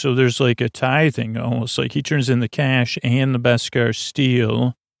in, so there's like a tithing almost, like he turns in the cash and the Beskar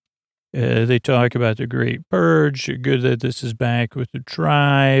steel. They talk about the Great Purge. Good that this is back with the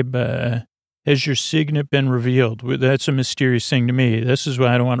tribe. Has your signet been revealed? That's a mysterious thing to me. This is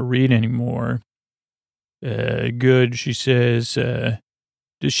why I don't want to read anymore. Good, she says.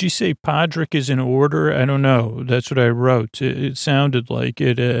 Does she say Podrick is in order? I don't know. That's what I wrote. It sounded like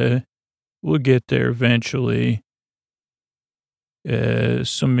it. We'll get there eventually.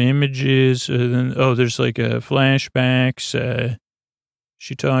 Some images. There's like flashbacks.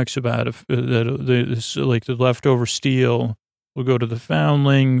 She talks about the leftover steel. We'll go to the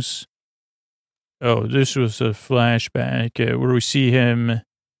foundlings. Oh, this was a flashback where we see him.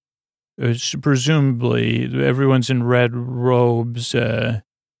 Presumably, everyone's in red robes.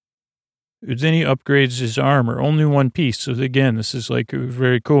 Then he upgrades his armor, only one piece. So again, this is like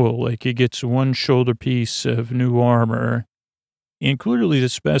very cool. Like he gets one shoulder piece of new armor. And clearly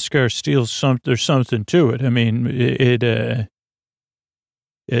this Beskar steel, there's something to it. I mean,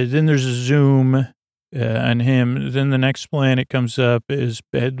 then there's a zoom on him. Then the next planet comes up is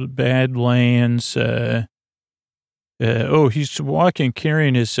Badlands. He's walking,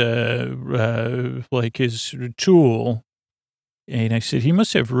 carrying his, his tool. And I said, he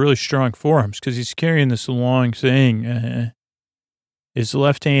must have really strong forearms because he's carrying this long thing. His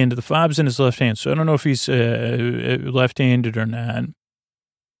left hand, the fob's in his left hand. So I don't know if he's left-handed or not.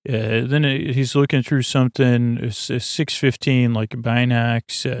 Then he's looking through something, a 615, like a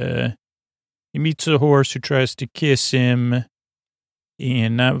binocs. He meets a horse who tries to kiss him.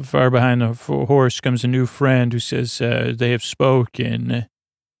 And not far behind the horse comes a new friend who says they have spoken.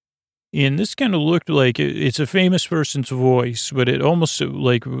 And this kind of looked like it's a famous person's voice, but it almost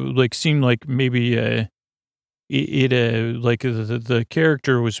seemed like maybe the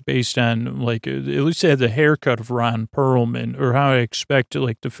character was based on at least it had the haircut of Ron Perlman, or how I expect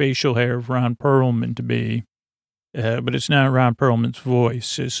the facial hair of Ron Perlman to be. But it's not Ron Perlman's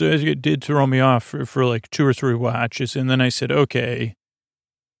voice. So it did throw me off for like 2 or 3 watches. And then I said, okay.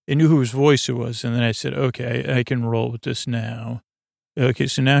 I knew whose voice it was. And then I said, okay, I can roll with this now. Okay,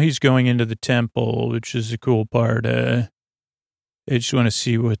 so now he's going into the temple, which is the cool part. I just want to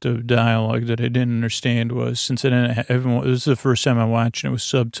see what the dialogue that I didn't understand was, since I didn't have, this is the first time I'm watching it with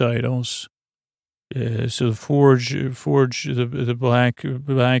subtitles. So the forge, the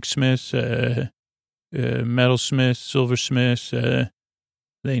blacksmith, metalsmith, silversmith,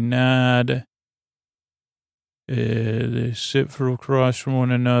 they nod. They sit across from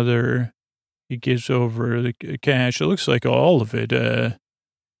one another. He gives over the cash. It looks like all of it,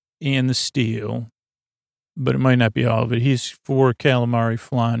 and the steel. But it might not be all of it. He's 4 calamari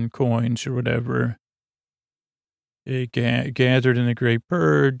flan coins or whatever. Gathered in the Great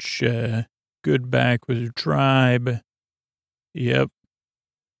Purge. Good back with her tribe. Yep.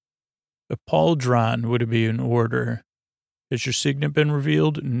 A pauldron would be in order. Has your signet been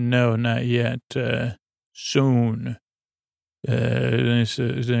revealed? No, not yet. Soon. Then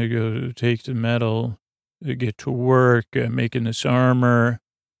I go take the metal, get to work, making this armor.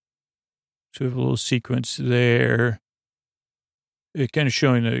 So we have a little sequence there. It kind of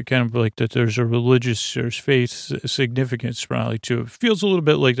showing that there's a religious or faith significance probably to it. Feels a little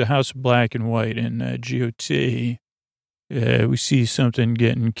bit like the House of Black and White in GOT. We see something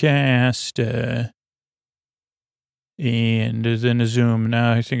getting cast. And then a zoom.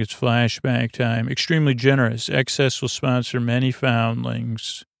 Now I think it's flashback time. Extremely generous. Excess will sponsor many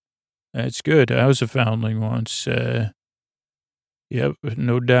foundlings. That's good. I was a foundling once. Yep,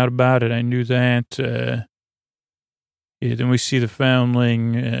 no doubt about it. I knew that. Then we see the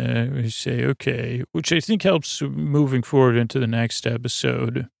foundling. We say, okay, which I think helps moving forward into the next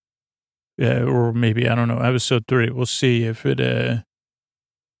episode. Or maybe, I don't know, episode 3. We'll see if it,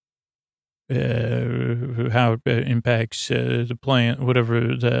 how it impacts the plan, whatever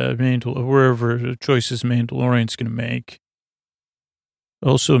wherever the choices Mandalorian's going to make.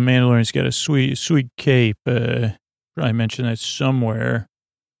 Also, Mandalorian's got a sweet cape. Probably mentioned that somewhere.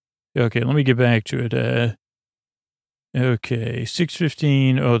 Okay, let me get back to it. Okay,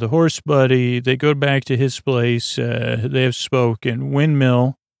 6:15. Oh, the horse buddy. They go back to his place. They have spoken.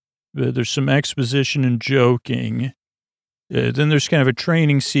 Windmill. There's some exposition and joking. Then there's kind of a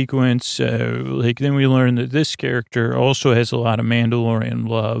training sequence. Then we learn that this character also has a lot of Mandalorian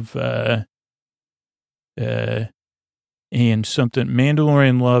love. And something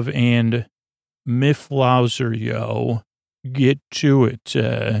Mandalorian love and Mifflauser, yo. Get to it.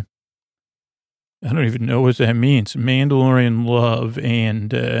 I don't even know what that means. Mandalorian love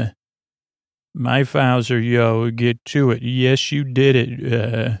and My files are yo. Get to it. Yes, you did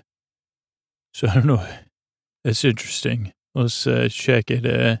it. So I don't know. That's interesting. Let's check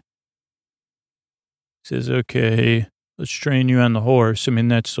it. Says, okay, let's train you on the horse. I mean,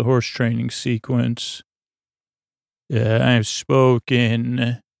 that's the horse training sequence. I have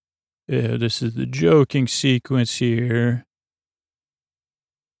spoken. This is the joking sequence here.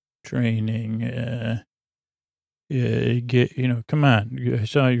 Training. Come on. I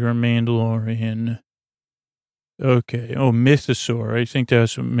saw you're a Mandalorian. Okay. Oh, mythosaur. I think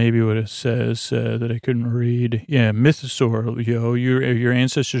that's maybe what it says that I couldn't read. Yeah, mythosaur. Yo, your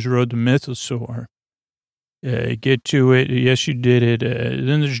ancestors rode the mythosaur. Get to it. Yes, you did it.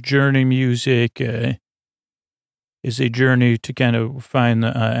 Then there's journey music. Is a journey to kind of find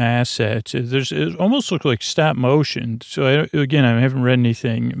the assets. It almost looks like stop motion. So I haven't read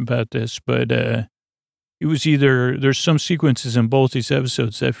anything about this, but it was there's some sequences in both these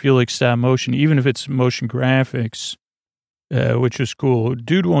episodes that feel like stop motion, even if it's motion graphics, which was cool.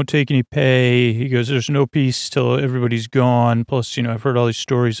 Dude won't take any pay. He goes, there's no peace till everybody's gone. Plus, I've heard all these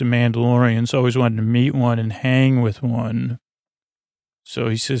stories of Mandalorians. Always wanted to meet one and hang with one. So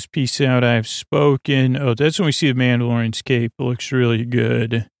he says, peace out, I've spoken. Oh, that's when we see the Mandalorian's cape. It looks really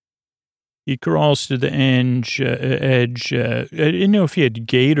good. He crawls to the edge. I didn't know if he had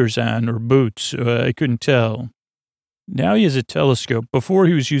gaiters on or boots. I couldn't tell. Now he has a telescope. Before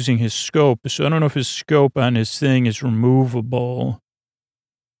he was using his scope, so I don't know if his scope on his thing is removable.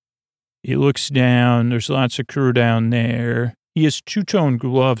 He looks down. There's lots of crew down there. He has two-tone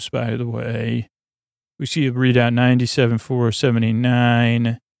gloves, by the way. We see a readout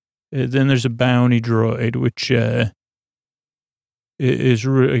 97-479. Then there's a bounty droid, which actually,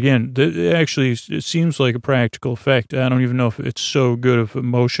 it seems like a practical effect. I don't even know if it's so good of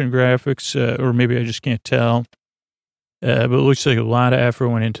motion graphics, or maybe I just can't tell. But it looks like a lot of effort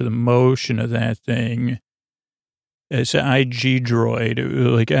went into the motion of that thing. It's an IG droid.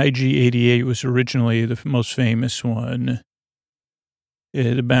 Like IG-88 was originally the most famous one.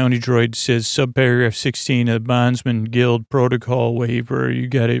 The bounty droid says, subparagraph 16 of the Bondsman Guild Protocol waiver, you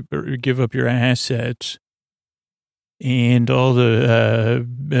got to give up your assets. And all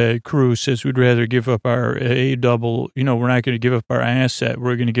the crew says, we'd rather give up our A-double, we're not going to give up our asset.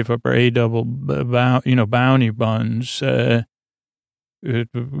 We're going to give up our A-double, bounty buns.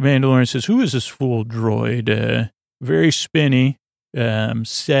 Mandalorian says, who is this fool droid? Very spinny,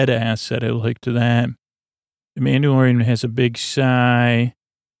 said asset. I like to that. The Mandalorian has a big sigh.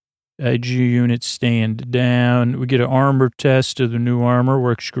 IG units stand down. We get an armor test of the new armor.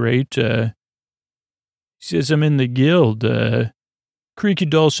 Works great. He says, I'm in the guild. Creaky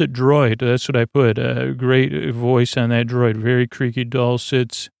dulcet droid. That's what I put. Great voice on that droid. Very creaky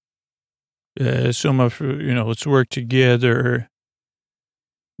dulcets. Let's work together.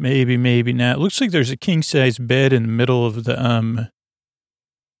 Maybe, maybe not. Looks like there's a king-size bed in the middle of the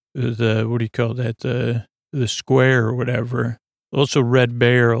what do you call that? The square or whatever. Also red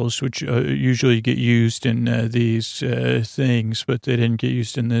barrels, which usually get used in these things, but they didn't get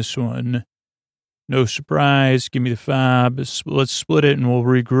used in this one. No surprise. Give me the fob. Let's split it and we'll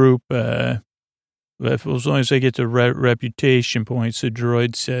regroup. As long as I get the reputation points, the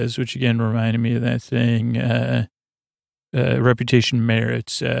droid says, which again reminded me of that thing. Reputation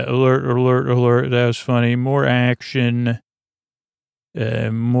merits. Alert, alert, alert. That was funny. More action.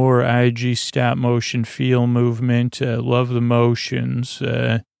 More IG stop motion feel movement. Love the motions.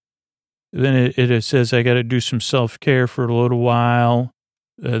 Then it says I got to do some self-care for a little while.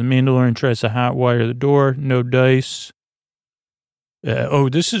 The Mandalorian tries to hotwire the door. No dice.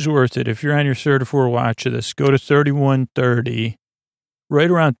 This is worth it. If you're on your third or fourth watch of this, go to 3130.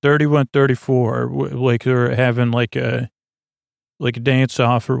 Right around 3134, like they're having like a dance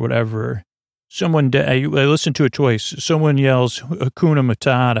off or whatever. I listened to it twice. Someone yells Hakuna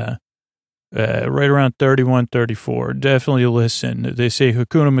Matata right around 3134. Definitely listen. They say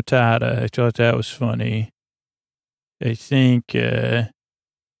Hakuna Matata. I thought that was funny. I think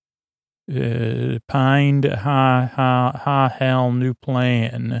pined hell new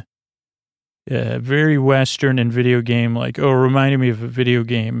plan. Very Western and video game like. Oh, reminded me of a video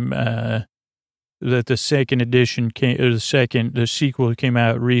game that the second edition the sequel came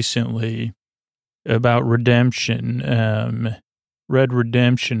out recently. About redemption, Red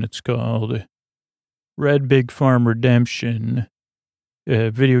Redemption, it's called. Red Big Farm Redemption,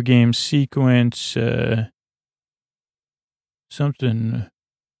 video game sequence, something,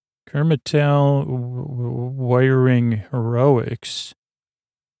 Kermitel wiring heroics.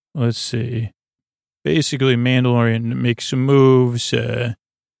 Let's see. Basically, Mandalorian makes some moves,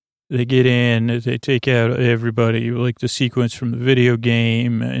 They get in, they take out everybody, like the sequence from the video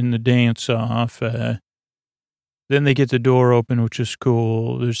game and the dance-off. Then they get the door open, which is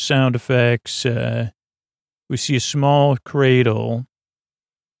cool. There's sound effects. We see a small cradle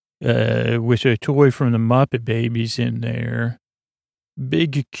with a toy from the Muppet Babies in there.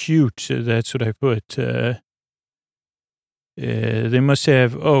 Big cute, that's what I put. They must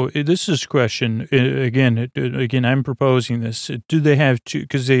have, this is a question. Again, I'm proposing this. Do they have two,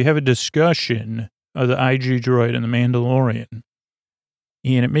 because they have a discussion of the IG droid and the Mandalorian.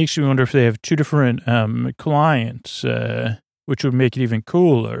 And it makes me wonder if they have two different clients, which would make it even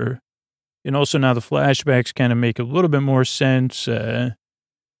cooler. And also now the flashbacks kind of make a little bit more sense.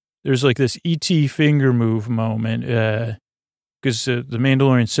 There's like this E.T. finger move moment, because the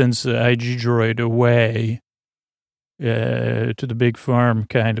Mandalorian sends the IG droid away to the big farm,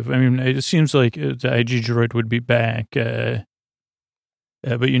 kind of. I mean, it seems like the IG droid would be back, but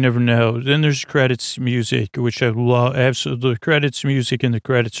you never know. Then there's credits music, which I love. Absolutely, the credits music and the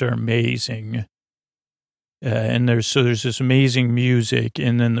credits are amazing. And there's this amazing music,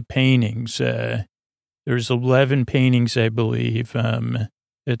 and then the paintings. There's 11 paintings, I believe,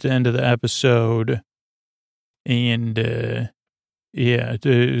 at the end of the episode, and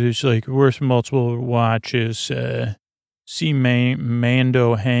there's like worth multiple watches. See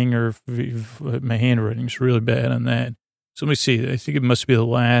Mando hanger. My handwriting's really bad on that. So let me see. I think it must be the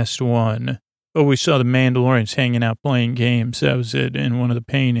last one. Oh, we saw the Mandalorians hanging out playing games. That was it in one of the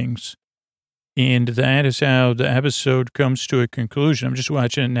paintings. And that is how the episode comes to a conclusion. I'm just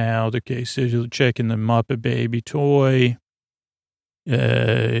watching it now. The case is checking the Muppet Baby toy.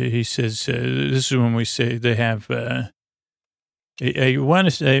 He says, this is when we say they have, I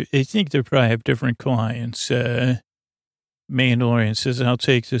think they probably have different clients. Mandalorian says, I'll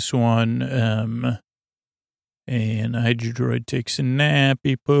take this one. And IG droid takes a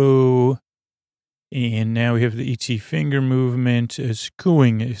nappy poo. And now we have the ET finger movement. It's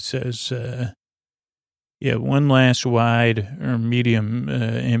cooing. It says, one last wide or medium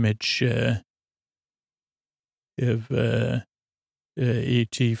image of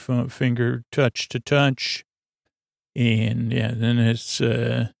ET finger touch to touch. And then it's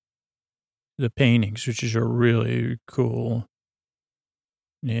the paintings, which are really cool.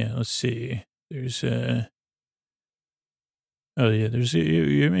 Yeah, let's see. There's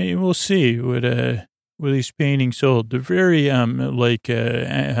we'll see what these paintings hold. They're very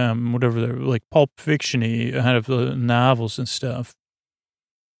whatever they're like pulp fiction-y out of the novels and stuff.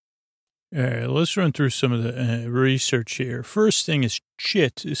 All right, let's run through some of the research here. First thing is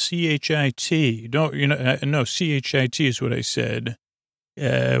chit, C-H-I-T. No, C-H-I-T is what I said,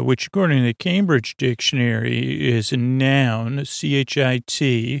 which according to the Cambridge Dictionary is a noun,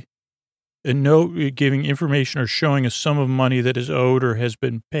 C-H-I-T, a note giving information or showing a sum of money that is owed or has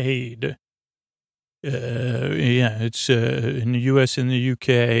been paid. It's in the U.S. and the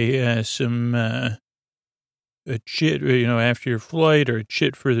U.K., a chit, after your flight, or a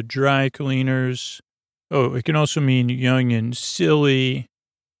chit for the dry cleaners. Oh, it can also mean young and silly,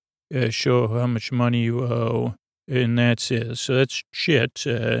 show how much money you owe, and that's it. So that's chit.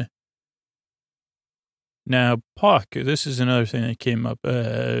 Now, puck, this is another thing that came up.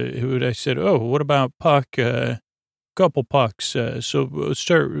 I said, what about puck? Couple pucks. So let's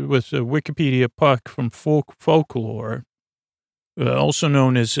start with Wikipedia puck from folklore. Also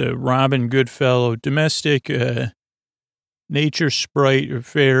known as Robin Goodfellow, domestic, nature sprite or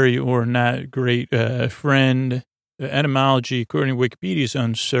fairy or not great friend. Etymology, according to Wikipedia, is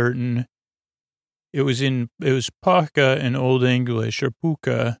uncertain. It was pucka in Old English, or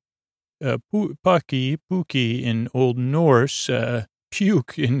puka, pucky in Old Norse,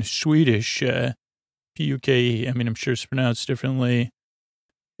 puke in Swedish, P-U-K-E. I mean, I'm sure it's pronounced differently.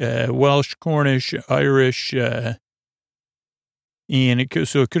 Welsh, Cornish, Irish, and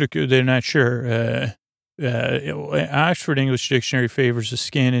they're not sure. Oxford English Dictionary favors the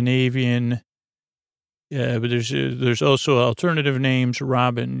Scandinavian, but there's also alternative names,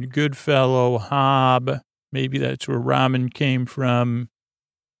 Robin Goodfellow, Hob, maybe that's where Robin came from,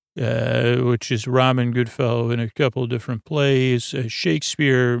 which is Robin Goodfellow in a couple of different plays.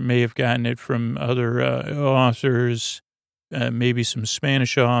 Shakespeare may have gotten it from other authors, maybe some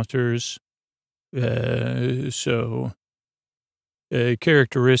Spanish authors.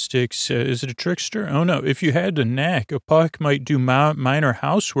 Characteristics, is it a trickster? Oh, no. If you had the knack, a puck might do minor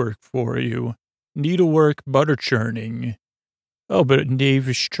housework for you. Needlework, butter churning. Oh, but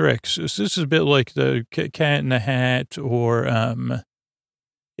knavish tricks. This is a bit like the Cat in the Hat or a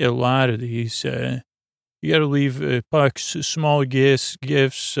lot of these. You got to leave pucks small gifts,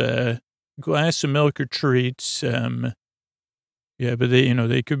 glass of milk or treats. Yeah, but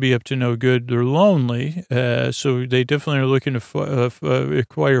they could be up to no good. They're lonely, so they definitely are looking to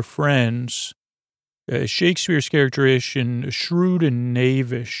acquire friends. Shakespeare's characterization, shrewd and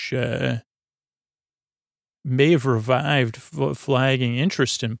knavish, may have revived flagging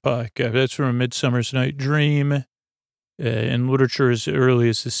interest in Puck. That's from A Midsummer's Night Dream. In literature as early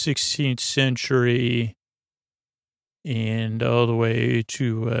as the 16th century and all the way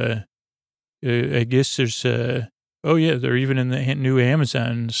to, I guess there's, they're even in the new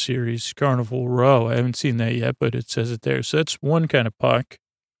Amazon series, Carnival Row. I haven't seen that yet, but it says it there. So that's one kind of puck.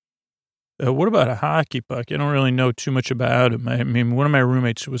 What about a hockey puck? I don't really know too much about him. I mean, one of my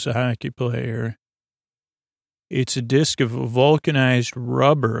roommates was a hockey player. It's a disc of vulcanized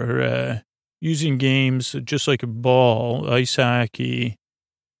rubber, using games just like a ball, ice hockey,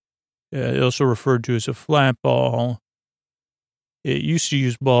 also referred to as a flat ball. It used to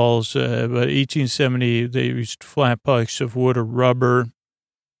use balls, but 1870, they used flat pucks of wood or rubber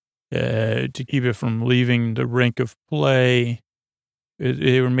to keep it from leaving the rink of play.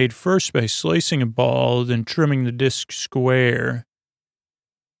 They were made first by slicing a ball, then trimming the disc square.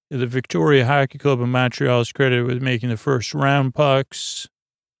 The Victoria Hockey Club of Montreal is credited with making the first round pucks.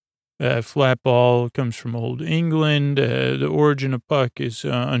 Flat ball comes from Old England. The origin of puck is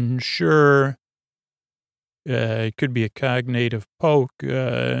unsure. It could be a cognate of poke,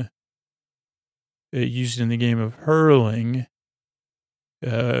 used in the game of hurling.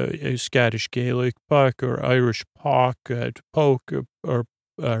 A Scottish Gaelic puck or Irish pock, to poke or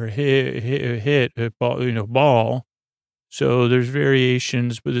hit a ball, ball. So there's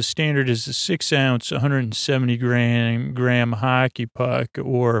variations, but the standard is a 6-ounce, 170 gram hockey puck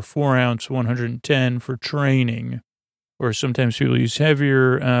or 4-ounce, 110 for training. Or sometimes people use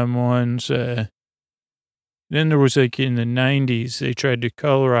heavier ones. Then there was in the 90s, they tried to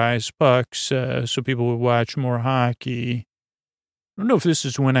colorize pucks so people would watch more hockey. I don't know if this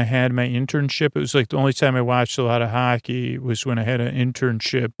is when I had my internship. It was the only time I watched a lot of hockey was when I had an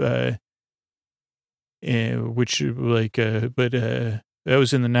internship, but that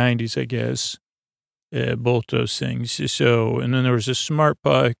was in the 90s, I guess, both those things. So, and then there was a smart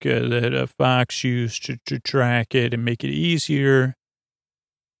puck that Fox used to track it and make it easier.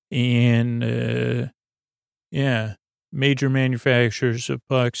 And, major manufacturers of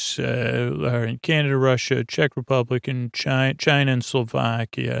pucks are in Canada, Russia, Czech Republic, and China and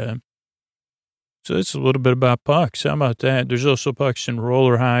Slovakia. So that's a little bit about pucks. How about that? There's also pucks in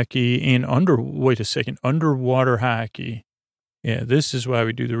roller hockey and underwater hockey. Yeah, this is why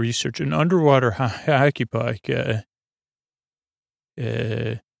we do the research. An underwater hockey puck, it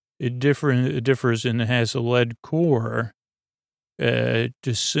differs and it has a lead core to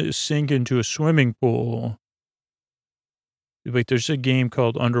sink into a swimming pool. Wait, there's a game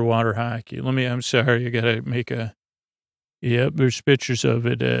called underwater hockey. I'm sorry, I gotta make yep, there's pictures of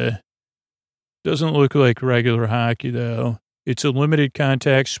it. Doesn't look like regular hockey, though. It's a limited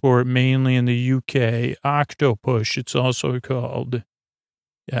contact sport, mainly in the UK. Octopush, it's also called.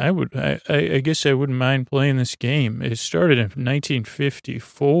 Yeah, I guess I wouldn't mind playing this game. It started in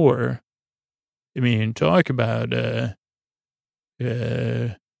 1954. I mean, talk about,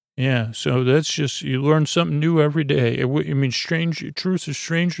 so that's just, you learn something new every day. Truth is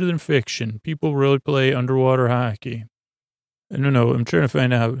stranger than fiction. People really play underwater hockey. I don't know, I'm trying to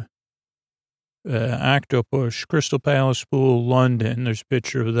find out. Octopush, Crystal Palace Pool, London. There's a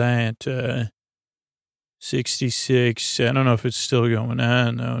picture of that. 66. I don't know if it's still going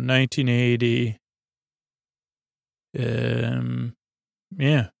on, though. 1980.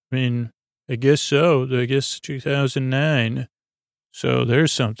 I guess so. I guess 2009. So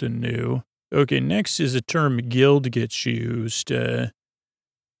there's something new. Okay, next is a term guild gets used.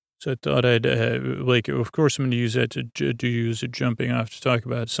 So I thought I'd, of course I'm going to use that to use it jumping off to talk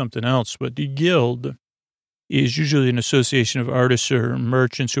about something else. But the guild is usually an association of artists or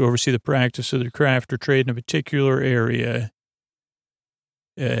merchants who oversee the practice of their craft or trade in a particular area.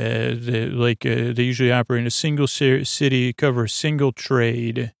 They usually operate in a single city, cover a single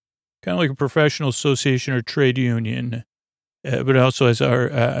trade, kind of like a professional association or trade union, but also has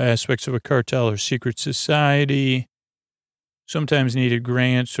aspects of a cartel or secret society. Sometimes needed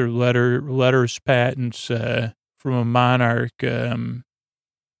grants or letters, patents from a monarch.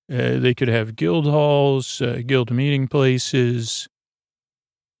 They could have guild halls, guild meeting places,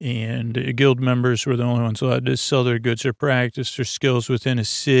 and guild members were the only ones allowed to sell their goods or practice their skills within a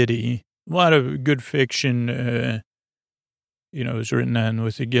city. A lot of good fiction, is written on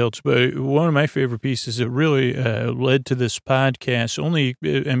with the guilds. But one of my favorite pieces that really led to this podcast,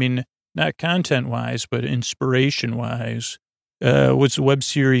 not content-wise, but inspiration-wise, was the web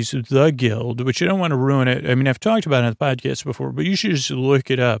series The Guild, which I don't want to ruin it. I mean, I've talked about it on the podcast before, but you should just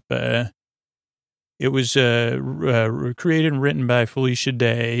look it up. It was created and written by Felicia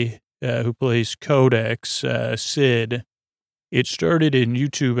Day, who plays Codex, Sid. It started in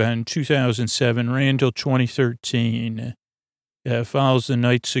YouTube in 2007, ran until 2013. Follows the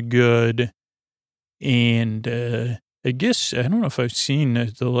Knights of Good. And I guess, I don't know if I've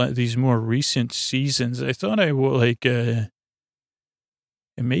seen these more recent seasons. I thought I would, I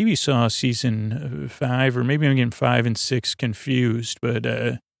maybe saw season 5, or maybe I'm getting 5 and 6 confused. But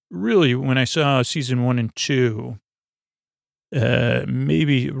really, when I saw season 1 and 2,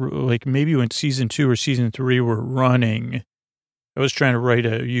 maybe when season 2 or season 3 were running, I was trying to write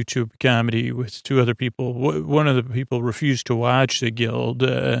a YouTube comedy with 2 other people. One of the people refused to watch The Guild,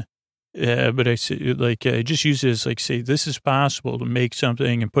 but I said, I just use it as, say, this is possible to make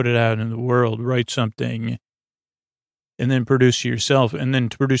something and put it out in the world, write something, and then produce it yourself, and then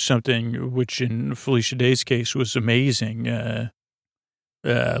to produce something, which in Felicia Day's case was amazing,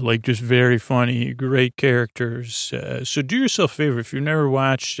 just very funny, great characters. So do yourself a favor, if you've never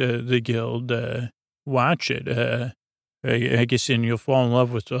watched The Guild, watch it. I guess, and you'll fall in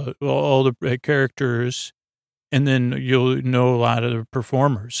love with all the characters, and then you'll know a lot of the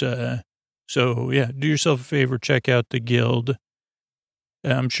performers. So, yeah, do yourself a favor, check out The Guild.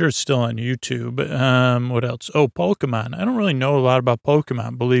 I'm sure it's still on YouTube. What else? Oh, Pokemon. I don't really know a lot about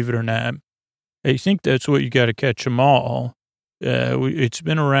Pokemon, believe it or not. I think that's what you got to catch them all. It's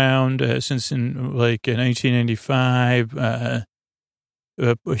been around since in 1995.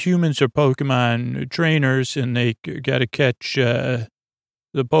 Humans are Pokemon trainers, and they got to catch the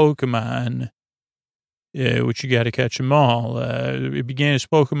Pokemon, which you got to catch them all. It began as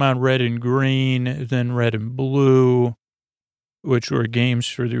Pokemon Red and Green, then Red and Blue, which were games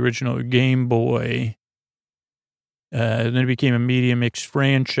for the original Game Boy. Then it became a media mix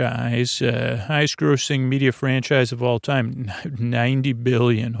franchise, highest grossing media franchise of all time, 90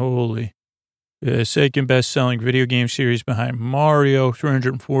 billion, holy. Second best-selling video game series behind Mario,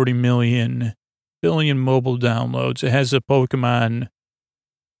 340 billion mobile downloads. It has a Pokemon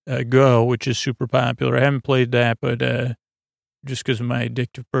Go, which is super popular. I haven't played that, but just because of my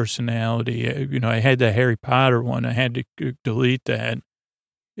addictive personality, I had the Harry Potter one. I had to delete that.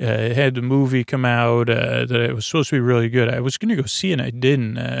 It had the movie come out that it was supposed to be really good. I was going to go see it, and I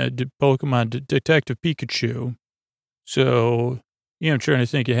didn't. Pokemon Detective Pikachu. So, I'm trying to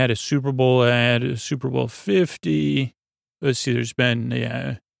think. It had a Super Bowl ad, Super Bowl 50. Let's see, there's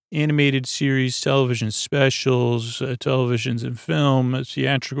been animated series, television specials, televisions and film, a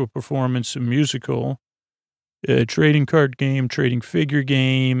theatrical performance, a musical, trading card game, trading figure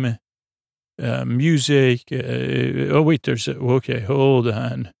game, music. Okay, hold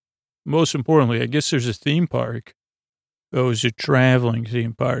on. Most importantly, I guess there's a theme park. Oh, it's a traveling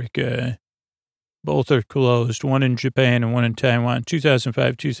theme park. Both are closed, one in Japan and one in Taiwan,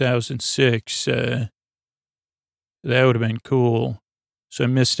 2005, 2006. That would have been cool. So I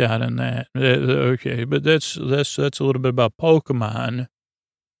missed out on that. Okay, but that's a little bit about Pokemon.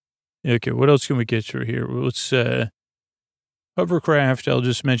 Okay, what else can we get through here? Let's hovercraft. I'll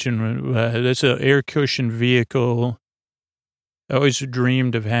just mention that's an air cushion vehicle. I always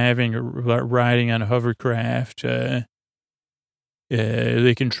dreamed of riding on a hovercraft. They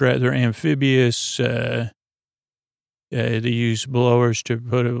can they're amphibious. They use blowers to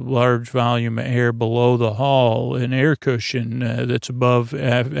put a large volume of air below the hull, an air cushion that's above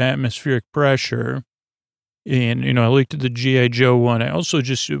atmospheric pressure. And, I looked at the G.I. Joe one. I also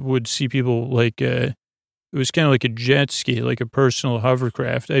just would see people it was kind of like a jet ski, like a personal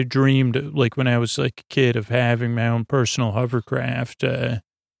hovercraft. I dreamed, when I was a kid, of having my own personal hovercraft. I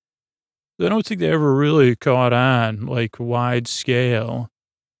don't think they ever really caught on, wide scale.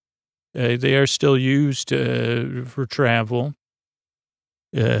 They are still used for travel,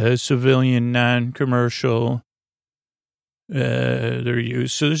 civilian, non-commercial. They're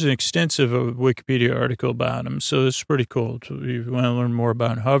used. So there's an extensive Wikipedia article about them. So this is pretty cool. If you want to learn more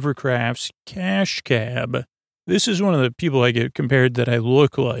about hovercrafts, Cash Cab. This is one of the people I get compared that I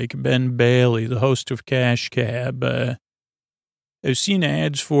look like, Ben Bailey, the host of Cash Cab. I've seen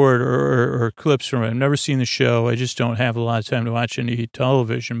ads for it or clips from it. I've never seen the show. I just don't have a lot of time to watch any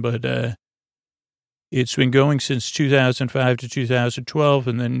television, but it's been going since 2005 to 2012,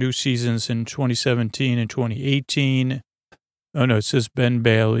 and then new seasons in 2017 and 2018. Oh, no, it says Ben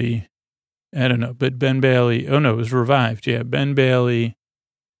Bailey. I don't know, but Ben Bailey. Oh, no, it was revived. Yeah, Ben Bailey.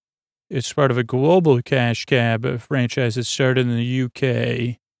 It's part of a global Cash Cab franchise that started in the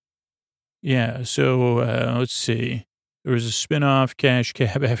UK. Yeah, so let's see. There was a spin-off, Cash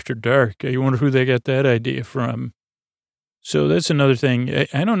Cab After Dark. I wonder who they got that idea from. So that's another thing.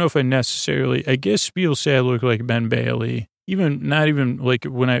 I don't know if I guess people say I look like Ben Bailey. Not even like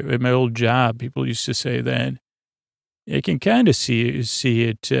when at my old job, people used to say that. I can kind of see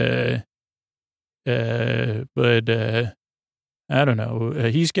it, but I don't know.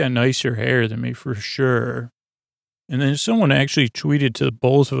 He's got nicer hair than me for sure. And then someone actually tweeted to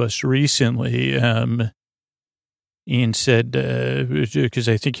both of us recently, and said, because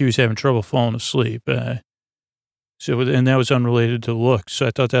I think he was having trouble falling asleep. And that was unrelated to looks. So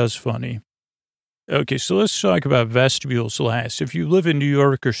I thought that was funny. Okay, so let's talk about vestibules last. If you live in New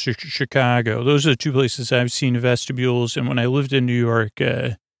York or Chicago, those are the two places I've seen vestibules. And when I lived in New York,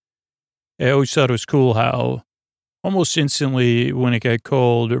 I always thought it was cool how almost instantly when it got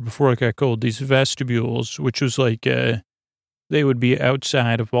cold or before it got cold, these vestibules, which was like they would be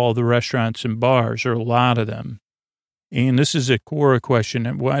outside of all the restaurants and bars, or a lot of them. And this is a core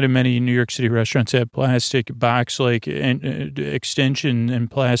question. Why do many New York City restaurants have plastic box-like extension and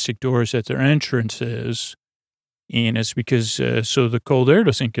plastic doors at their entrances? And it's because so the cold air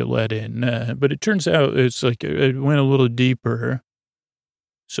doesn't get let in. But it turns out it's like it went a little deeper.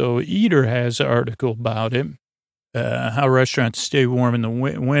 So Eater has an article about it, how restaurants stay warm in the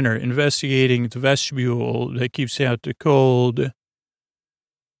winter, investigating the vestibule that keeps out the cold.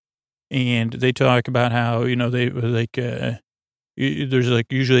 And they talk about how, there's like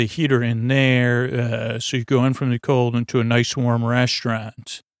usually a heater in there. So you go in from the cold into a nice warm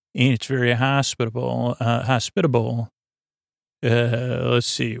restaurant, and it's very hospitable. Let's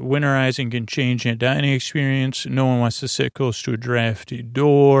see. Winterizing can change a dining experience. No one wants to sit close to a drafty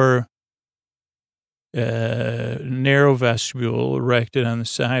door. Narrow vestibule erected on the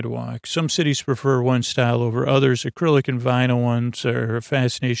sidewalk. Some cities prefer one style over others. Acrylic and vinyl ones are a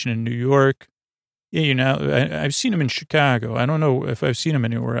fascination in New York. Yeah, I've seen them in Chicago. I don't know if I've seen them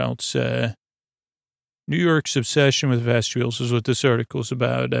anywhere else. New York's obsession with vestibules is what this article is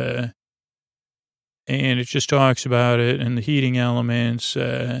about. And it just talks about it and the heating elements.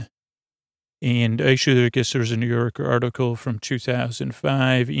 And actually, I guess there's a New York article from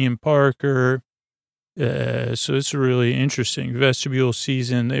 2005, Ian Parker. So it's really interesting. Vestibule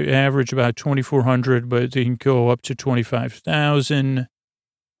season, they average about 2,400, but they can go up to 25,000.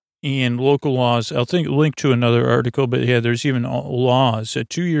 And local laws, I'll link to another article, but yeah, there's even laws.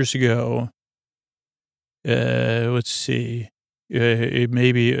 2 years ago, let's see, it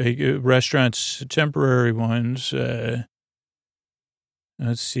may be restaurants, temporary ones.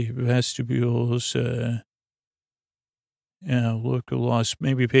 Let's see, vestibules, local laws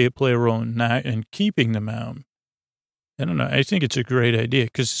maybe play a role in keeping them out. I don't know. I think it's a great idea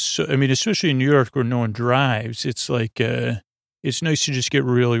because, especially in New York where no one drives, it's like, it's nice to just get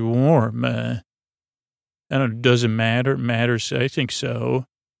really warm. I don't know. Does it matter? It matters. I think so.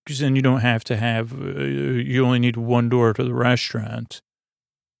 Because then you don't have to you only need one door to the restaurant.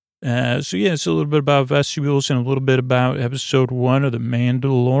 So yeah, it's a little bit about vestibules and a little bit about episode 1 of the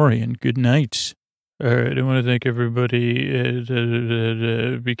Mandolorian. Good night. All right, I want to thank everybody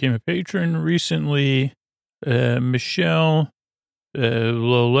that became a patron recently. Michelle,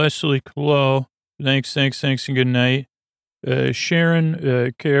 Leslie, Chloe, thanks, and good night.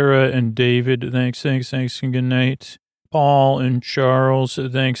 Sharon, Kara, and David, thanks, and good night. Paul and Charles,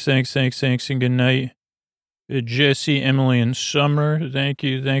 thanks, and good night. Jesse, Emily, and Summer, thank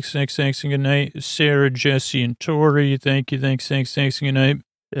you, thanks, and good night. Sarah, Jesse, and Tori, thank you, thanks, and good night.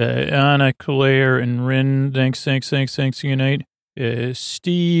 Anna, Claire, and Rin, thanks, and good night.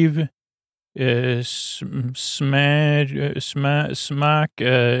 Steve, Smack,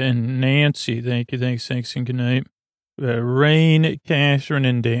 and Nancy, thank you, thanks, and good night. Rain, Catherine,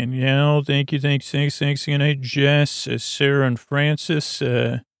 and Danielle, thank you, thanks, and good night. Jess, Sarah, and Francis,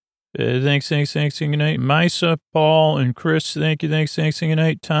 thanks, and good night. Misa, Paul, and Chris, thank you, thanks, and good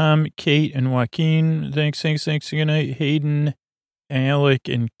night. Tom, Kate, and Joaquin, thanks, and good night. Hayden, Alec,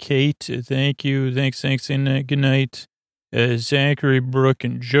 and Kate, thank you, thanks, and good night. Zachary, Brooke,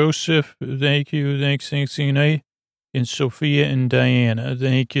 and Joseph, thank you, thanks, and good night. And Sophia and Diana,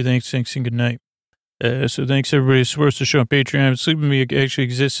 thank you, thanks, and good night. So thanks everybody who supports the show on Patreon. Sleep With Me actually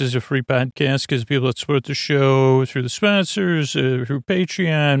exists as a free podcast because people that support the show through the sponsors, through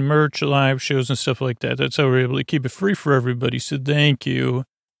Patreon, merch, live shows, and stuff like that. That's how we're able to keep it free for everybody. So thank you.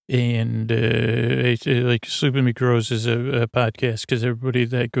 And like Sleep With Me grows as a podcast because everybody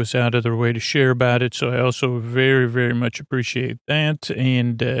that goes out of their way to share about it. So I also very, very much appreciate that.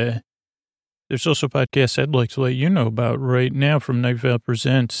 And there's also podcasts I'd like to let you know about right now from Night Vale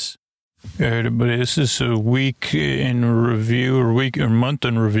Presents. All right, everybody, this is a week in review, or month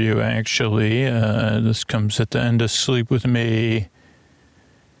in review, actually. This comes at the end of Sleep With Me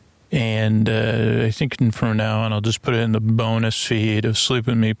And I think from now on, I'll just put it in the bonus feed of Sleep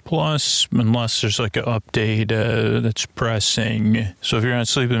With Me Plus, unless there's like an update that's pressing. So if you're on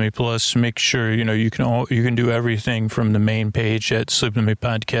Sleep With Me Plus, make sure, you can do everything from the main page at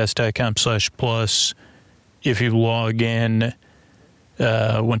sleepwithmepodcast.com/plus. If you log in,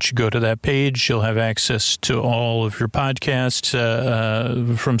 once you go to that page, you'll have access to all of your podcasts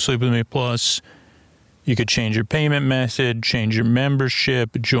from Sleep With Me Plus. You could change your payment method, change your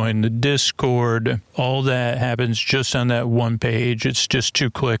membership, join the Discord. All that happens just on that one page. It's just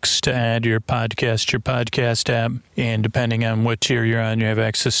 2 clicks to add your podcast to your podcast app. And depending on what tier you're on, you have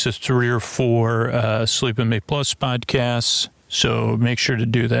access to 3 or 4 Sleep With Me Plus podcasts. So make sure to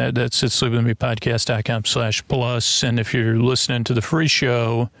do that. That's at sleepwithmepodcast.com/plus. And if you're listening to the free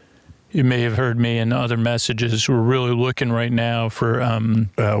show, you may have heard me in other messages. We're really looking right now for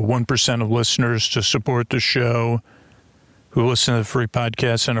 1% of listeners to support the show who listen to the free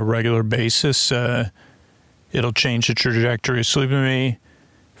podcast on a regular basis. It'll change the trajectory of Sleep With Me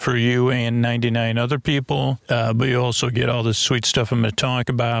for you and 99 other people. But you also get all this sweet stuff I'm going to talk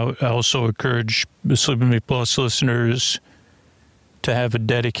about. I also encourage the Sleep With Me Plus listeners to have a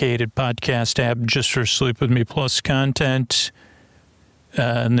dedicated podcast app just for Sleep With Me Plus content.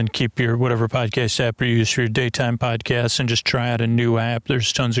 And then keep your whatever podcast app you use for your daytime podcasts and just try out a new app.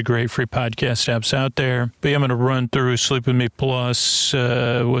 There's tons of great free podcast apps out there. But yeah, I'm going to run through Sleep With Me Plus,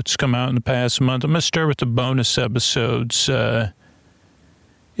 what's come out in the past month. I'm going to start with the bonus episodes. In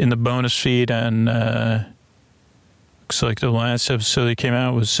the bonus feed on, looks like the last episode that came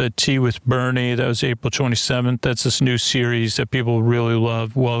out was Tea with Bernie. That was April 27th. That's this new series that people really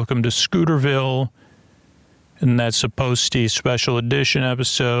love. Welcome to Scooterville. And that's a Posty special edition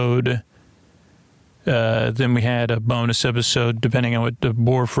episode. Then we had a bonus episode, depending on what the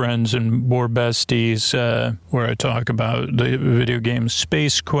Boar Friends and Boar Besties, where I talk about the video game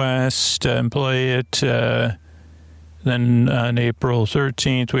Space Quest and play it. Then on April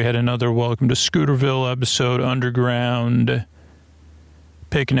 13th, we had another Welcome to Scooterville episode, Underground,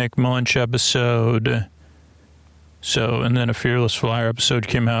 Picnic Munch episode. So, and then a Fearless Flyer episode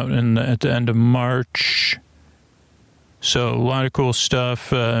came out at the end of March. So a lot of cool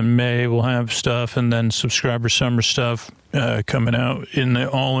stuff. May we'll have stuff, and then subscriber summer stuff coming out in the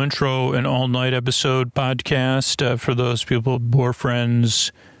all intro and all night episode podcast for those people, Boar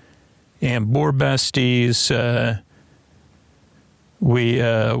Friends and Boar Besties. We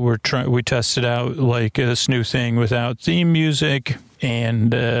tested out like this new thing without theme music,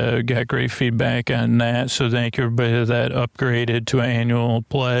 and got great feedback on that. So thank you everybody that upgraded to an annual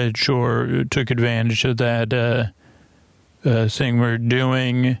pledge or took advantage of that thing we're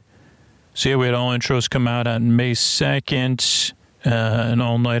doing. So yeah, we had all intros come out on May 2nd. An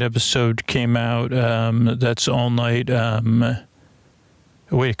all-night episode came out. That's all night.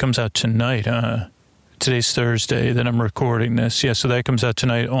 Wait, it comes out tonight. Today's Thursday that I'm recording this. Yeah, so that comes out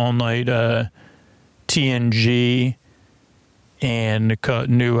tonight, all night. TNG and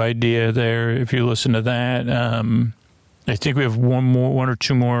new idea there. If you listen to that, I think we have one or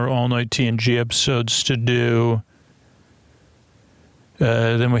two more all-night TNG episodes to do.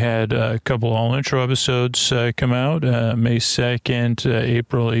 Then we had a couple all-intro episodes come out, May 2nd,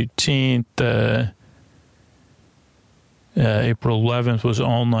 April 18th. April 11th was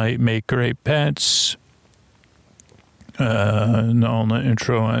all-night Make Great Pets. An all-night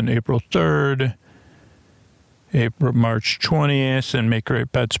intro on April 3rd. March 20th, and Make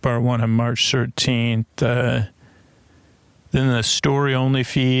Great Pets Part 1 on March 13th. Then the story-only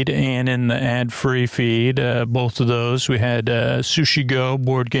feed and in the ad-free feed, both of those. We had Sushi Go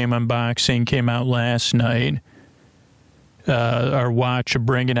board game unboxing came out last night. Our watch of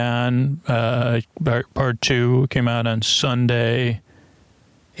Bring It On, Part 2, came out on Sunday.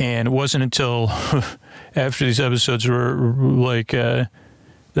 And it wasn't until after these episodes were like that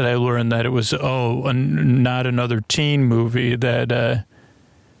I learned that it was, not another teen movie, that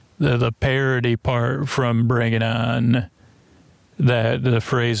the parody part from Bring It On, that the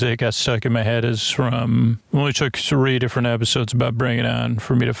phrase that got stuck in my head is from, it only took 3 different episodes about Bring It On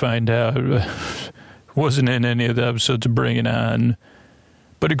for me to find out. Wasn't in any of the episodes of Bring It On.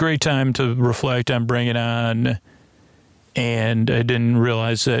 But a great time to reflect on Bring It On. And I didn't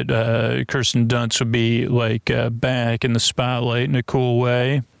realize that Kirsten Dunst would be like back in the spotlight in a cool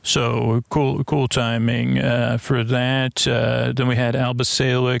way. So cool timing for that. Then we had Alba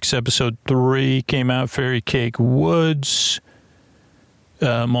Salix, episode 3 came out, Fairy Cake Woods.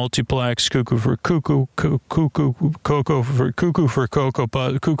 Multiplex, Cuckoo for Cuckoo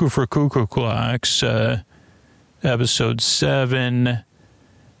Clocks, episode 7.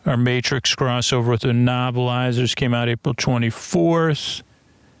 Our Matrix crossover with the Novelizers came out April 24th.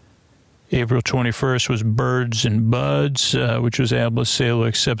 April 21st was Birds and Buds, which was Alba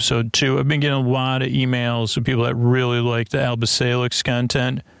Salix episode 2. I've been getting a lot of emails of people that really like the Alba Salix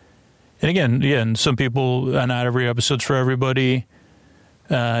content. And again, some people, not every episode's for everybody.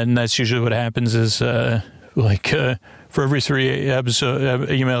 And that's usually what happens is, for every 3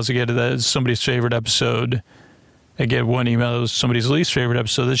 emails I get, that's somebody's favorite episode. I get 1 email that was somebody's least favorite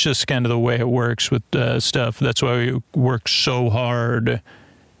episode. That's just kind of the way it works with stuff. That's why we work so hard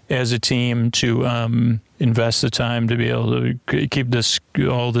as a team to invest the time to be able to keep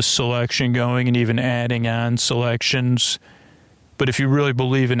all this selection going and even adding on selections. But if you really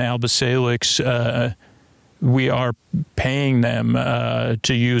believe in Alba Salix, we are paying them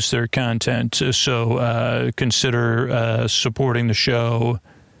to use their content. So consider supporting the show,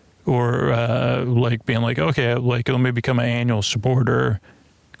 or being like, okay, let me become an annual supporter,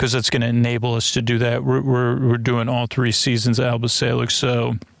 because that's going to enable us to do that. We're doing all 3 seasons of Alba Salix,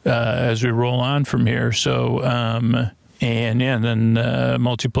 so as we roll on from here. So then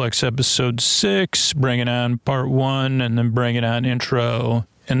multiplex episode 6, bringing on part 1, and then bringing on intro,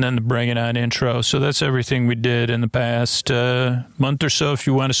 and then the bringing on intro. So that's everything we did in the past month or so. If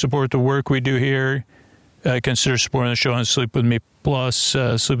you want to support the work we do here, consider supporting the show on Sleep With Me Plus,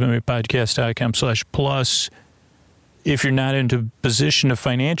 sleepwithmepodcast.com/plus. If you're not in a position to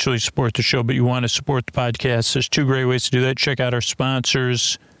financially support the show, but you want to support the podcast, there's 2 great ways to do that. Check out our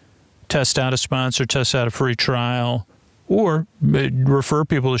sponsors, test out a sponsor, test out a free trial, or refer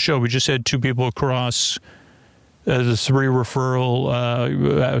people to the show. We just had 2 people across the 3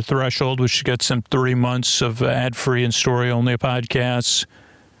 referral threshold, which gets them 3 months of ad-free and story-only podcasts.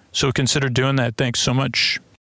 So consider doing that. Thanks so much.